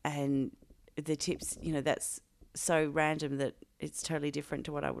give, and the tips, that's so random that it's totally different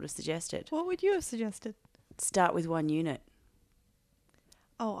to what I would have suggested. What would you have suggested? Start with 1 unit.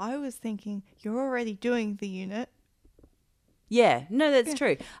 Oh, I was thinking you're already doing the unit. Yeah, no, that's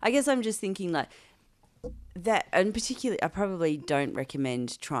true. I guess I'm just thinking like that, and particularly I probably don't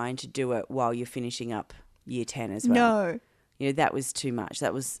recommend trying to do it while you're finishing up year 10 as well. No. That was too much.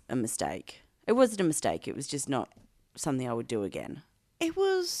 That was a mistake. It wasn't a mistake. It was just not something I would do again. It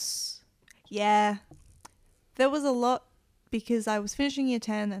was, yeah. There was a lot because I was finishing year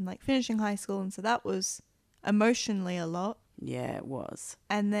 10 and like finishing high school, and so that was emotionally a lot. Yeah, it was.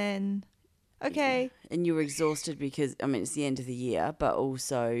 And then, okay. Yeah. And you were exhausted because, it's the end of the year, but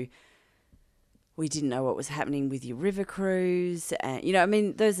also we didn't know what was happening with your river cruise.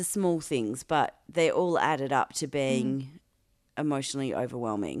 And, those are small things, but they all added up to being emotionally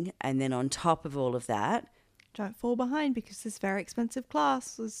overwhelming. And then on top of all of that, don't fall behind because this very expensive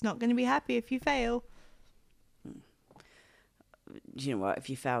class is not going to be happy if you fail. You know what? If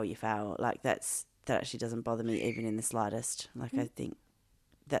you fail, you fail. Like that actually doesn't bother me even in the slightest. Like I think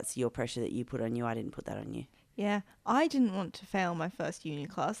that's your pressure that you put on you. I didn't put that on you. Yeah, I didn't want to fail my first uni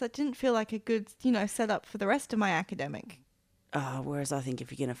class. That didn't feel like a good, setup for the rest of my academic. Whereas I think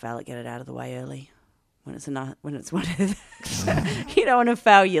if you're going to fail it, get it out of the way early. When it's one of the, you don't want to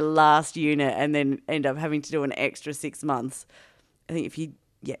fail your last unit and then end up having to do an extra 6 months. I think if you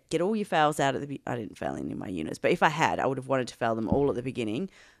get all your fails out at I didn't fail any of my units, but if I had, I would have wanted to fail them all at the beginning.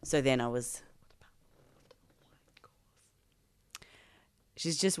 So then I was.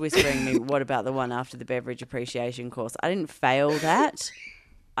 She's just whispering me, what about the one after the beverage appreciation course? I didn't fail that.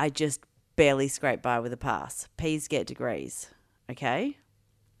 I just barely scraped by with a pass. P's get degrees, okay?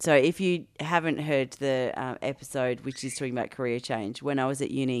 So if you haven't heard the episode, which is talking about career change, when I was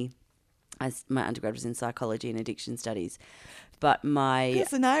at uni, my undergrad was in psychology and addiction studies. But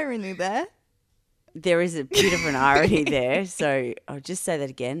There's an irony there. There is a bit of an irony there. So I'll just say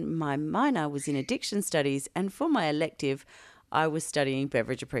that again. My minor was in addiction studies, and for my elective, I was studying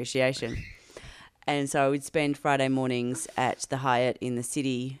beverage appreciation. And so I would spend Friday mornings at the Hyatt in the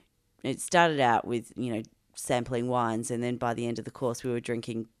city. It started out with, sampling wines, and then by the end of the course, we were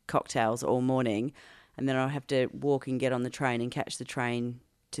drinking cocktails all morning. And then I'd have to walk and get on the train and catch the train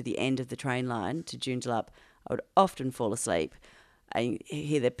to the end of the train line to Joondalup. I would often fall asleep. I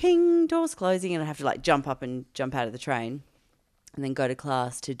hear the ping, doors closing, and I have to jump up and jump out of the train and then go to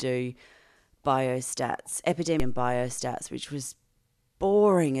class to do biostats, epidemic and biostats, which was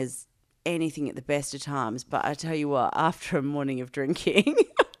boring as anything at the best of times. But I tell you what, after a morning of drinking,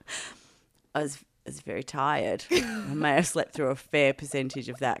 I was very tired. I may have slept through a fair percentage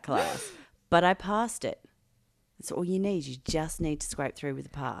of that class, but I passed it. That's all you need. You just need to scrape through with a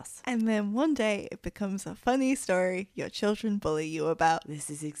pass. And then one day it becomes a funny story your children bully you about.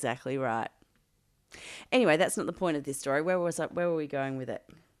 This is exactly right. Anyway, that's not the point of this story. Where were we going with it?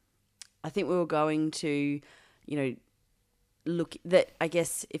 I think we were going to, look that, I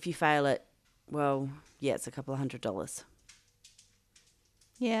guess if you fail it, well, yeah, it's a couple of $100.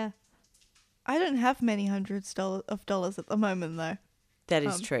 Yeah. I don't have many hundreds of dollars at the moment, though. That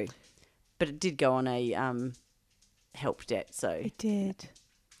is true. But it did go on a help debt, so. It did.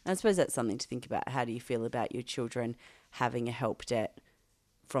 I suppose that's something to think about. How do you feel about your children having a help debt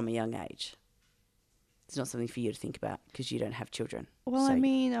from a young age? It's not something for you to think about because you don't have children. Well, so I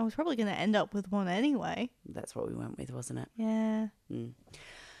mean, I was probably going to end up with one anyway. that's what we went with, wasn't it? Yeah.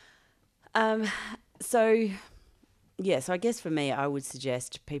 So I guess for me, I would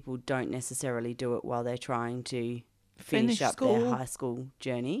suggest people don't necessarily do it while they're trying to finish up their high school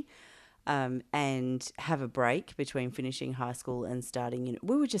journey, and have a break between finishing high school and starting.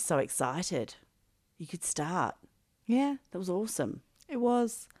 We were just so excited. You could start. Yeah. That was awesome. It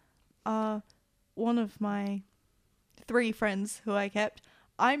was one of my 3 friends who I kept.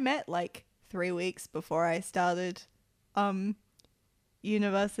 I met like 3 weeks before I started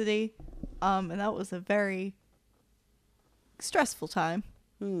university, and that was a very stressful time.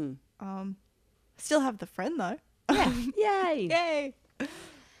 Still have the friend though. Yeah. Yay. Yay.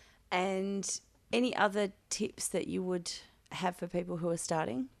 And any other tips that you would have for people who are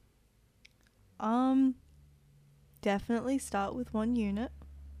starting? Definitely start with 1 unit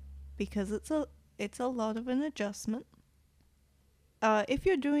because it's a lot of an adjustment. If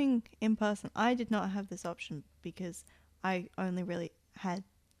you're doing in person, I did not have this option because I only really had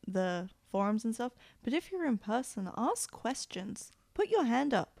the forums and stuff. But if you're in person, ask questions. Put your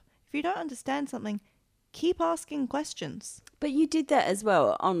hand up. If you don't understand something, keep asking questions. But you did that as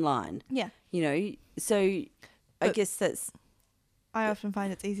well online. Yeah. So I guess that's... I often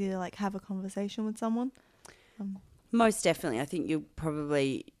find it's easy to like have a conversation with someone. Most definitely. I think you're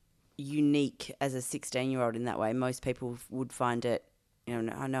probably unique as a 16-year-old in that way. Most people would find it,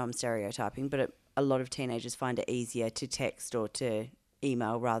 I know I'm stereotyping, but a lot of teenagers find it easier to text or to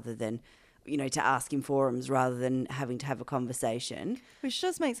email rather than, to ask in forums rather than having to have a conversation. Which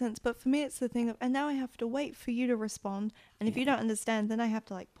does make sense, but for me it's the thing of, and now I have to wait for you to respond, and if you don't understand, then I have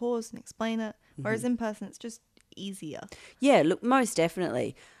to like pause and explain it, whereas in person it's just easier. Yeah, look, most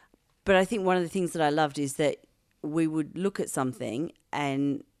definitely. But I think one of the things that I loved is that we would look at something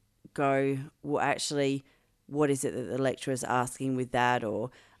and go, well, actually, what is it that the lecturer's asking with that?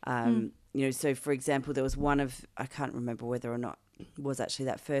 Or, so for example, there was I can't remember whether or not it was actually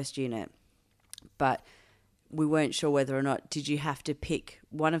that first unit, but we weren't sure whether or not, did you have to pick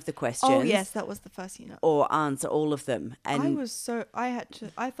one of the questions? Oh, yes, that was the first unit. Or answer all of them. And I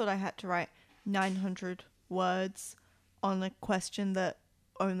thought I had to write 900 words on a question that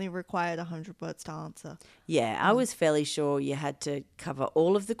only required 100 words to answer. Yeah, I was fairly sure you had to cover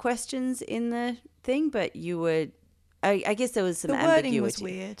all of the questions in the thing, but you were... I guess there was some ambiguity. The wording was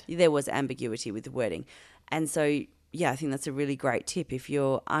weird. There was ambiguity with the wording. And so, yeah, I think that's a really great tip. If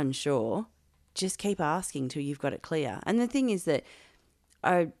you're unsure, just keep asking till you've got it clear. And the thing is that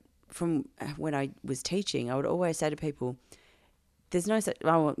from when I was teaching, I would always say to people, there's no such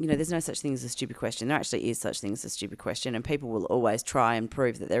thing as a stupid question. There actually is such thing as a stupid question, and people will always try and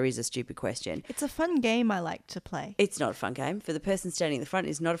prove that there is a stupid question. It's a fun game I like to play. It's not a fun game. For the person standing at the front,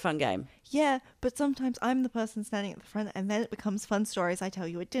 it's not a fun game. Yeah, but sometimes I'm the person standing at the front, and then it becomes fun stories I tell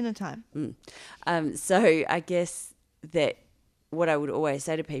you at dinner time. So I guess that what I would always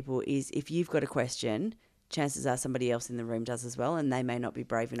say to people is, if you've got a question, chances are somebody else in the room does as well, and they may not be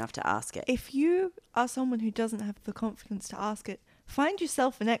brave enough to ask it. If you are someone who doesn't have the confidence to ask it, find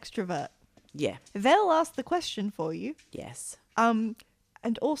yourself an extrovert. Yeah. They'll ask the question for you. Yes. And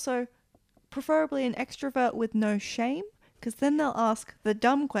also, preferably an extrovert with no shame, because then they'll ask the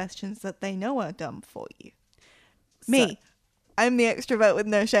dumb questions that they know are dumb for you. Me, I'm the extrovert with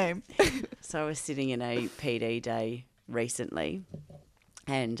no shame. So I was sitting in a PD day recently,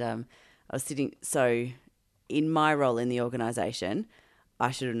 and I was sitting... So in my role in the organisation,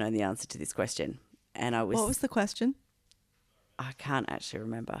 I should have known the answer to this question. And I was... What was the question? I can't actually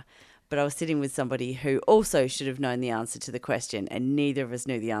remember, but I was sitting with somebody who also should have known the answer to the question, and neither of us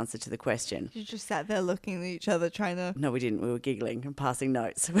knew the answer to the question. You just sat there looking at each other trying to... No, we didn't. We were giggling and passing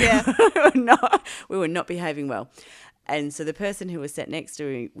notes. Yeah. we were not behaving well. And so the person who was sat next to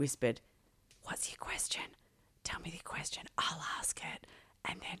me whispered, "What's your question? Tell me the question. I'll ask it,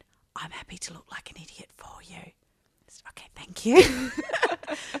 and then I'm happy to look like an idiot for you. Okay, thank you.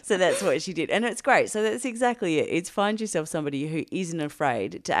 So that's what she did. And it's great. So that's exactly it. It's find yourself somebody who isn't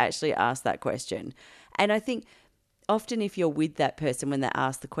afraid to actually ask that question. And I think often if you're with that person when they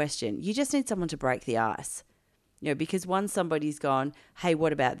ask the question, you just need someone to break the ice. Because once somebody's gone, hey,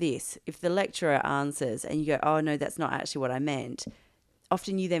 what about this? If the lecturer answers and you go, oh, no, that's not actually what I meant,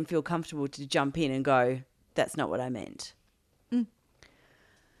 often you then feel comfortable to jump in and go, that's not what I meant. Mm.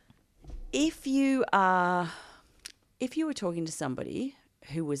 If you were talking to somebody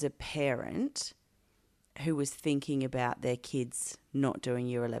who was a parent who was thinking about their kids not doing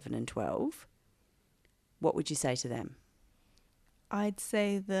year 11 and 12, what would you say to them? I'd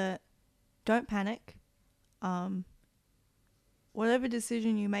say that don't panic. Whatever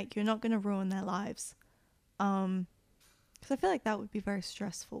decision you make, you're not going to ruin their lives. Because I feel like that would be very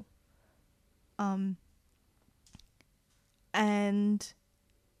stressful. And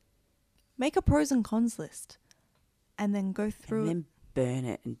make a pros and cons list. And then go through. And then burn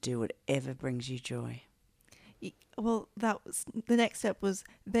it and do whatever brings you joy. Well, that was the next step. Was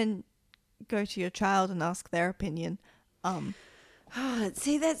then go to your child and ask their opinion.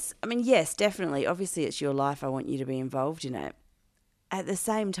 See, yes, definitely. Obviously, it's your life. I want you to be involved in it. At the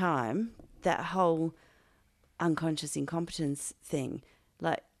same time, that whole unconscious incompetence thing,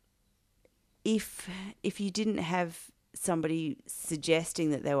 like if you didn't have somebody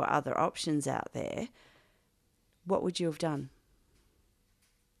suggesting that there were other options out there, what would you have done?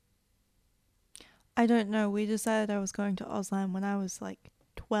 I don't know. We decided I was going to Auslan when I was like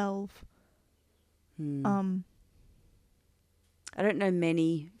 12. I don't know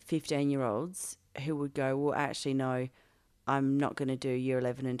many 15-year-olds who would go, well, actually, no, I'm not going to do year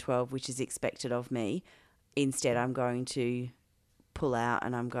 11 and 12, which is expected of me. Instead, I'm going to pull out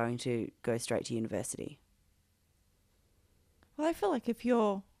and I'm going to go straight to university. Well, I feel like if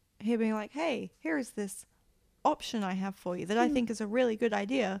you're here being like, hey, here is this option I have for you that I think is a really good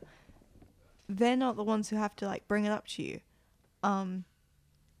idea, they're not the ones who have to like bring it up to you.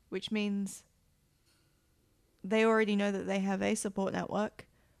 Which means they already know that they have a support network.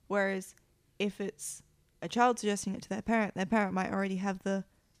 Whereas if it's a child suggesting it to their parent might already have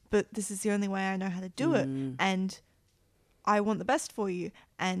but this is the only way I know how to do it. And I want the best for you.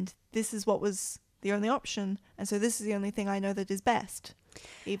 And this is what was the only option. And so this is the only thing I know that is best.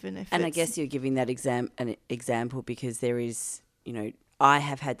 Even if I guess you're giving that an example because there is, I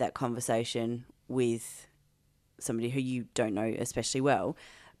have had that conversation with somebody who you don't know especially well,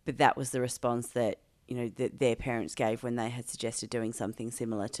 but that was the response that, that their parents gave when they had suggested doing something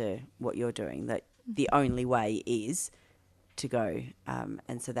similar to what you're doing, that the only way is to go.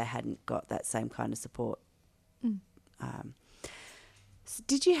 And so they hadn't got that same kind of support. So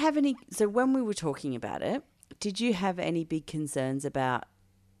did you have so when we were talking about it, did you have any big concerns about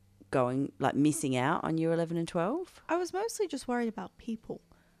missing out on year 11 and 12? I was mostly just worried about people.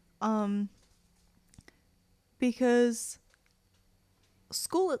 Because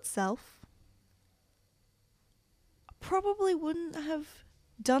school itself probably wouldn't have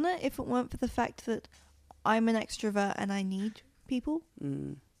done it if it weren't for the fact that I'm an extrovert and I need people.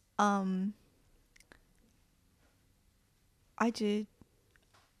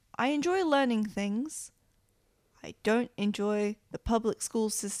 I enjoy learning things. I don't enjoy the public school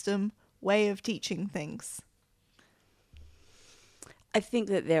system way of teaching things. I think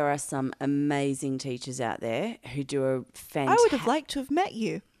that there are some amazing teachers out there who do a fantastic... I would have liked to have met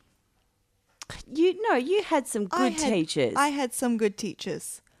you. You had some good teachers. I had some good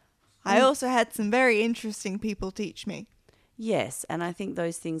teachers. I also had some very interesting people teach me. Yes, and I think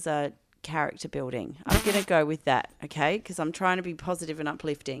those things are character building. I'm going to go with that, okay? Because I'm trying to be positive and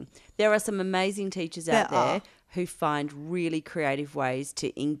uplifting. There are some amazing teachers out there who find really creative ways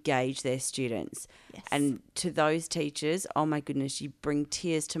to engage their students. Yes. And to those teachers, oh my goodness, you bring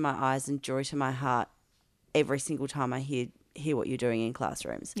tears to my eyes and joy to my heart every single time I hear what you're doing in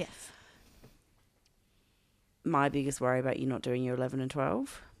classrooms. Yes. My biggest worry about you not doing your 11 and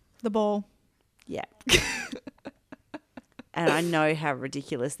 12? The ball. Yeah. And I know how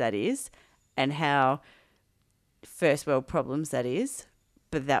ridiculous that is and how first world problems that is,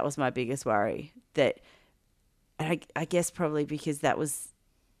 but that was my biggest worry. That I guess probably because that was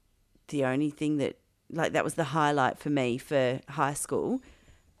the only thing that was the highlight for me for high school,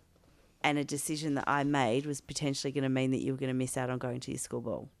 and a decision that I made was potentially going to mean that you were going to miss out on going to your school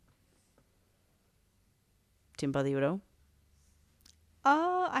ball. Didn't bother you at all?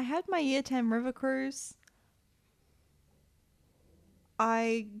 I had my year 10 river cruise.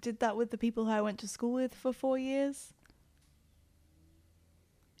 I did that with the people who I went to school with for 4 years.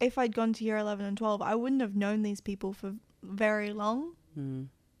 If I'd gone to year 11 and 12, I wouldn't have known these people for very long.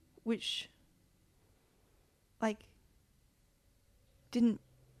 which, like, didn't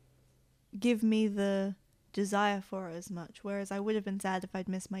give me the desire for it as much, whereas I would have been sad if I'd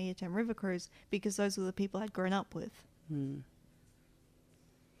missed my Year 10 river cruise because those were the people I'd grown up with.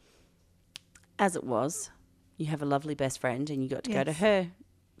 As it was, you have a lovely best friend and you got to go to Yes. her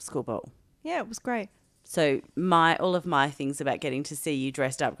school ball. Yeah, it was great. So all of my things about getting to see you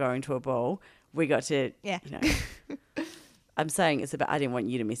dressed up going to a ball, we got to, Yeah. you know, I'm saying it's about, I didn't want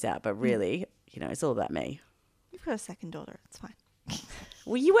you to miss out, but really, you know, it's all about me. You've got a second daughter. It's fine.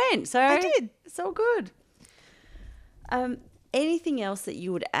 Well, you went, so I did. It's all good. Anything else that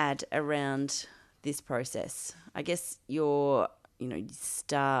you would add around this process? I guess you're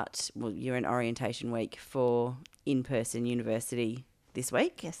in orientation week for in-person university this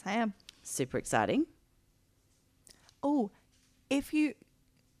week. Yes, I am. Super exciting. Oh, if you're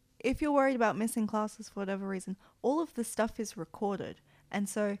worried about missing classes for whatever reason, all of the stuff is recorded. And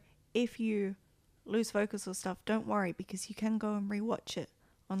so if you lose focus or stuff, don't worry, because you can go and rewatch it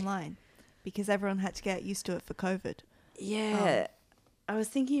online, because everyone had to get used to it for COVID. Yeah. I was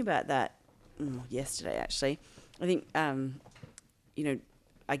thinking about that yesterday, actually. I think,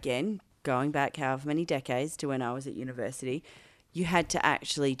 again, going back however many decades to when I was at university, you had to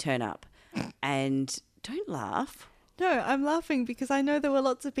actually turn up. And don't laugh. No, I'm laughing because I know there were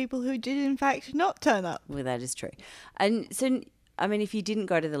lots of people who did in fact not turn up. Well, that is true. And so, I mean, if you didn't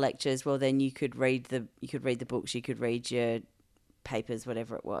go to the lectures, well, then you could read the books, you could read your papers,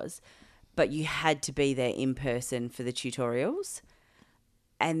 whatever it was. But you had to be there in person for the tutorials.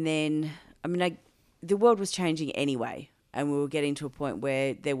 And then, I mean, the world was changing anyway. And we were getting to a point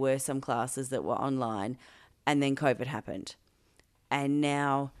where there were some classes that were online, and then COVID happened. And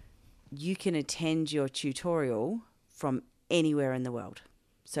now you can attend your tutorial from anywhere in the world.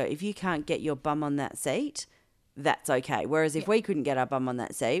 So if you can't get your bum on that seat, that's okay. Whereas if we couldn't get our bum on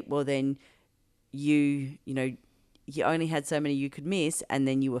that seat, well, then you only had so many you could miss, and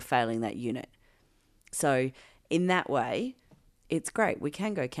then you were failing that unit. So in that way, it's great. We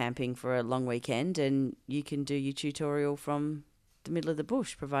can go camping for a long weekend and you can do your tutorial from the middle of the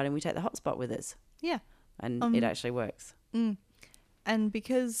bush, providing we take the hotspot with us. Yeah. And it actually works. And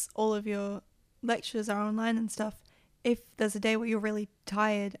because all of your lectures are online and stuff, if there's a day where you're really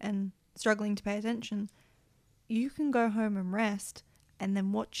tired and struggling to pay attention, you can go home and rest and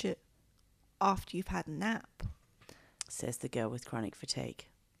then watch it after you've had a nap. Says the girl with chronic fatigue.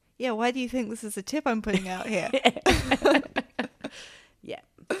 Yeah, why do you think this is a tip I'm putting out here? Yeah.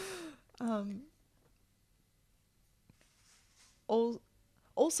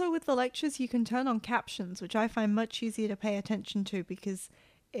 Also with the lectures, you can turn on captions, which I find much easier to pay attention to, because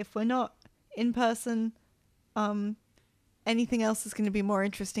if we're not in person, anything else is going to be more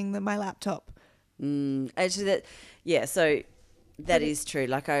interesting than my laptop. Actually, so that is true.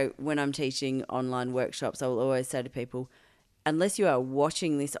 Like when I'm teaching online workshops, I will always say to people, unless you are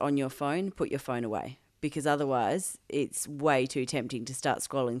watching this on your phone, put your phone away. Because otherwise it's way too tempting to start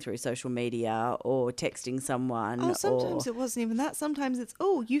scrolling through social media or texting someone. Oh, sometimes it wasn't even that. Sometimes it's,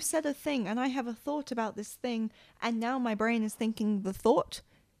 oh, you said a thing and I have a thought about this thing, and now my brain is thinking the thought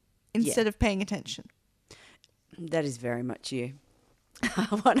instead of paying attention. That is very much you.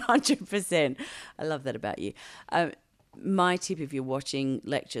 100%. I love that about you. My tip, if you're watching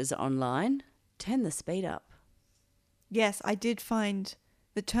lectures online, turn the speed up. Yes, I did find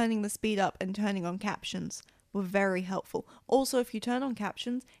that turning the speed up and turning on captions were very helpful. Also, if you turn on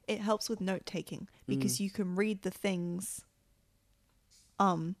captions, it helps with note taking, because you can read the things,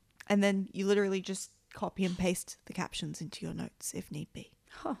 and then you literally just copy and paste the captions into your notes if need be.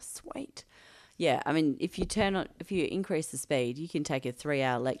 Oh, sweet. Yeah, I mean, if you increase the speed, you can take a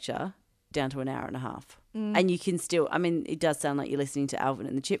 3-hour lecture down to an hour and a half. And you can still, I mean, it does sound like you're listening to Alvin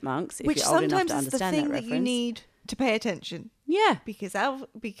and the Chipmunks if you're old enough to understand that reference. Which sometimes is the thing that you need to pay attention. Yeah. Because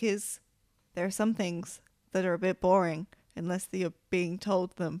there are some things that are a bit boring unless you're being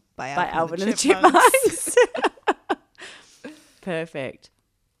told them by Alvin and the Chipmunks. Perfect.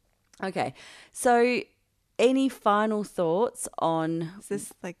 Okay. So any final thoughts on... Is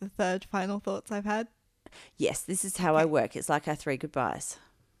this like the third final thoughts I've had? Yes, this is how I work. It's like our 3 goodbyes.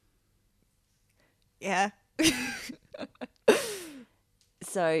 Yeah.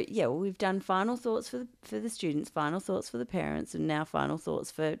 So, yeah, well, we've done final thoughts for the students, final thoughts for the parents, and now final thoughts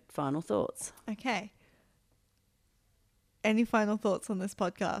for final thoughts. Okay. Any final thoughts on this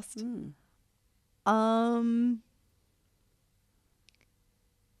podcast?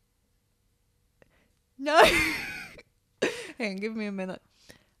 No. Hang on, give me a minute.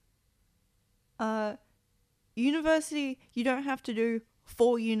 University, you don't have to do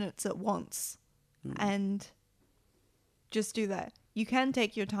 4 units at once and just do that. you can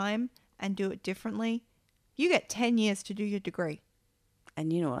take your time and do it differently. You get 10 years to do your degree.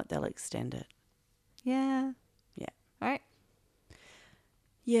 And you know what? They'll extend it. Yeah. Yeah. All right.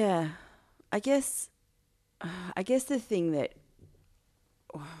 Yeah. I guess the thing that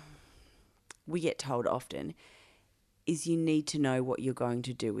we get told often is you need to know what you're going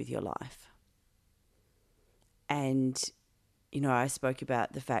to do with your life. And, I spoke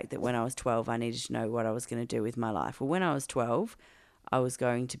about the fact that when I was 12, I needed to know what I was going to do with my life. Well, when I was 12, I was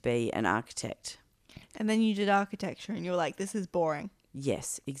going to be an architect. And then you did architecture and you were like, this is boring.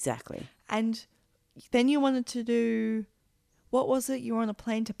 Yes, exactly. And then you wanted to do, what was it? You were on a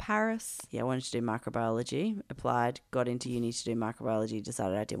plane to Paris. Yeah, I wanted to do microbiology, applied, got into uni to do microbiology,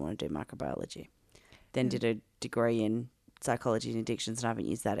 decided I didn't want to do microbiology. Then did a degree in psychology and addictions, and I haven't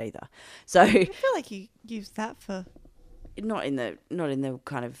used that either. So I feel like you used that for... Not in the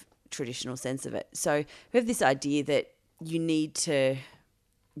kind of traditional sense of it. So we have this idea that you need to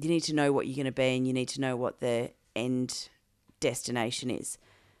know what you're going to be, and you need to know what the end destination is.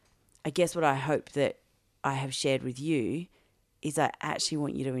 I guess what I hope that I have shared with you is I actually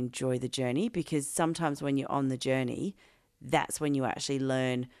want you to enjoy the journey, because sometimes when you're on the journey, that's when you actually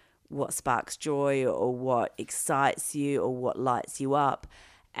learn what sparks joy or what excites you or what lights you up.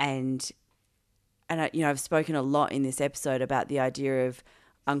 And I've spoken a lot in this episode about the idea of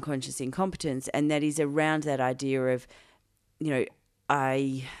unconscious incompetence, and that is around that idea of,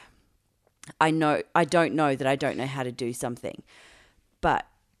 I don't know that I don't know how to do something. But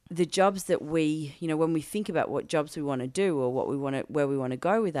the jobs that we, when we think about what jobs we want to do or where we want to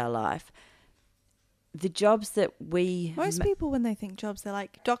go with our life, the jobs that we... Most people, when they think jobs, they're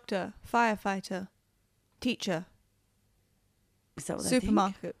like doctor, firefighter, teacher, Is that what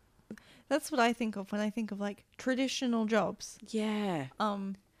supermarket. That's what I think of when I think of like traditional jobs. Yeah.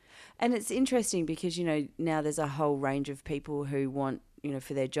 And it's interesting because, now there's a whole range of people who want,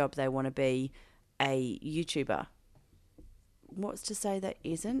 for their job, they want to be a YouTuber. What's to say that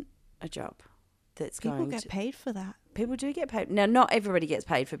isn't a job that's People get paid for that. People do get paid. Now, not everybody gets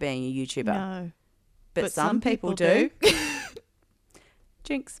paid for being a YouTuber. No. But some people do.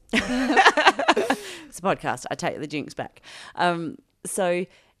 Jinx. It's a podcast. I take the jinx back. So,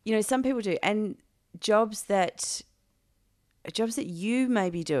 some people do. And jobs that you may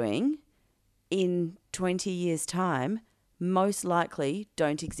be doing in 20 years' time most likely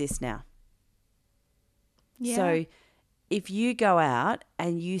don't exist now. Yeah. So if you go out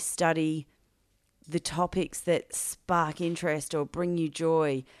and you study the topics that spark interest or bring you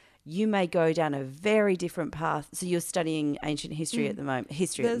joy, you may go down a very different path. So you're studying ancient history at the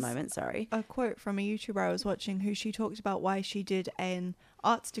moment. Sorry. A quote from a YouTuber I was watching who she talked about why she did an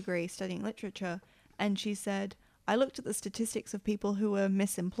arts degree studying literature. And she said, I looked at the statistics of people who were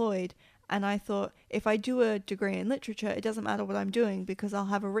misemployed, and I thought, if I do a degree in literature, it doesn't matter what I'm doing because I'll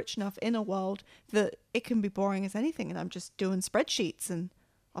have a rich enough inner world that it can be boring as anything, and I'm just doing spreadsheets, and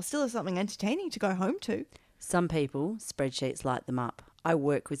I'll still have something entertaining to go home to. Some people, spreadsheets light them up. I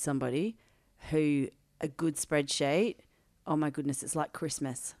work with somebody who a good spreadsheet, oh my goodness, it's like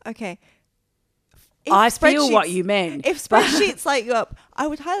Christmas. Okay. I feel what you meant. If spreadsheets light you up, I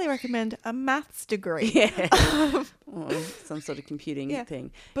would highly recommend a maths degree. Yeah. Or some sort of computing thing.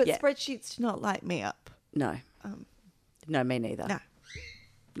 But spreadsheets do not light me up. No. No, me neither.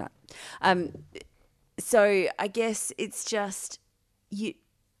 No. So I guess it's just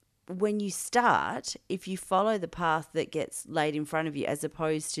when you start, if you follow the path that gets laid in front of you, as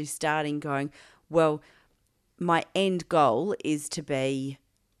opposed to starting going, well, my end goal is to be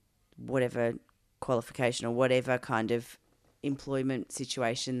whatever qualification or whatever kind of employment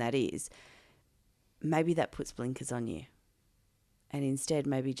situation that is, maybe that puts blinkers on you. And instead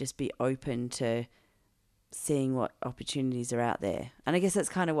maybe just be open to seeing what opportunities are out there. And I guess that's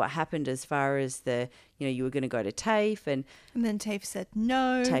kind of what happened as far as you were going to go to TAFE and then TAFE said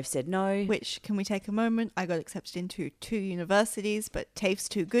no. TAFE said no. Which, can we take a moment? I got accepted into 2 universities, but TAFE's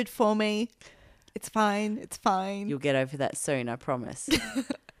too good for me. It's fine. It's fine. You'll get over that soon, I promise.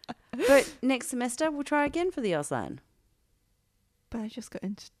 But next semester, we'll try again for the Auslan. But I just got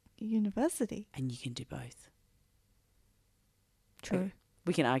into university. And you can do both. True.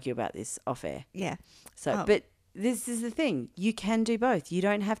 We can argue about this off air. Yeah. So, but this is the thing. You can do both. You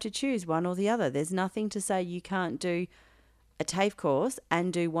don't have to choose one or the other. There's nothing to say you can't do a TAFE course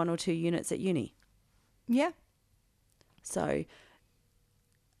and do 1 or 2 units at uni. Yeah. So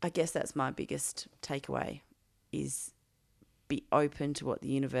I guess that's my biggest takeaway, is be open to what the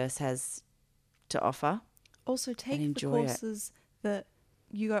universe has to offer. Also take the courses that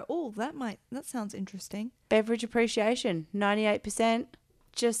you go, oh, that sounds interesting. Beverage appreciation, 98%.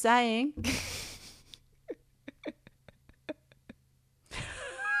 Just saying.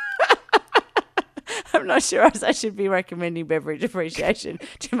 I'm not sure as I should be recommending beverage appreciation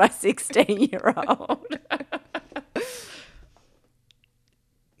to my 16-year-old.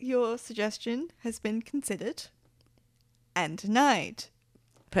 Your suggestion has been considered and denied.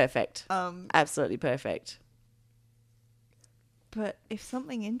 Perfect. Absolutely perfect. But if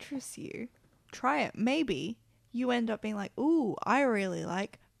something interests you, try it. Maybe you end up being like, ooh, I really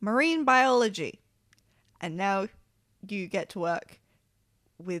like marine biology. And now you get to work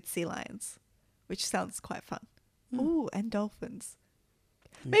with sea lions, which sounds quite fun. Ooh, and dolphins.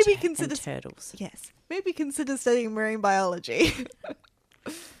 Maybe consider turtles. Yes. Maybe consider studying marine biology.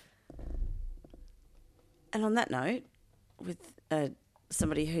 And on that note, with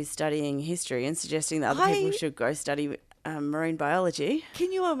somebody who's studying history and suggesting that other people should go study marine biology.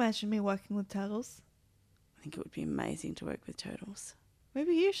 Can you imagine me working with turtles? I think it would be amazing to work with turtles.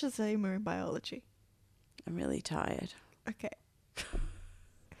 Maybe you should study marine biology. I'm really tired. Okay.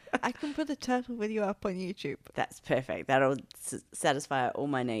 I can put a turtle video up on YouTube. That's perfect. That'll satisfy all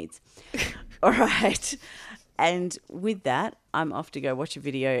my needs. All right. And with that, I'm off to go watch a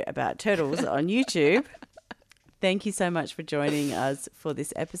video about turtles on YouTube. Thank you so much for joining us for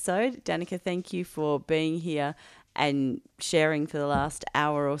this episode. Danica, thank you for being here and sharing for the last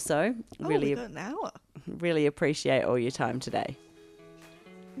hour or so. We got an hour. Really appreciate all your time today.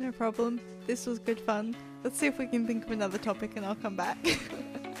 No problem. This was good fun. Let's see if we can think of another topic and I'll come back.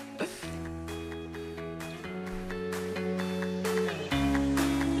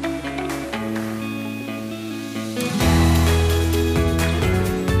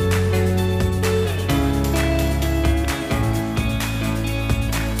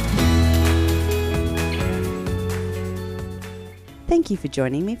 Thank you for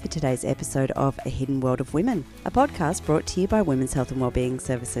joining me for today's episode of A Hidden World of Women, a podcast brought to you by Women's Health and Wellbeing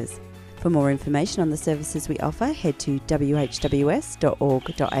Services. For more information on the services we offer, head to whws.org.au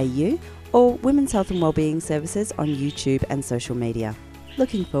or Women's Health and Wellbeing Services on YouTube and social media.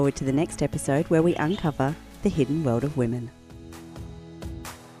 Looking forward to the next episode where we uncover the hidden world of women.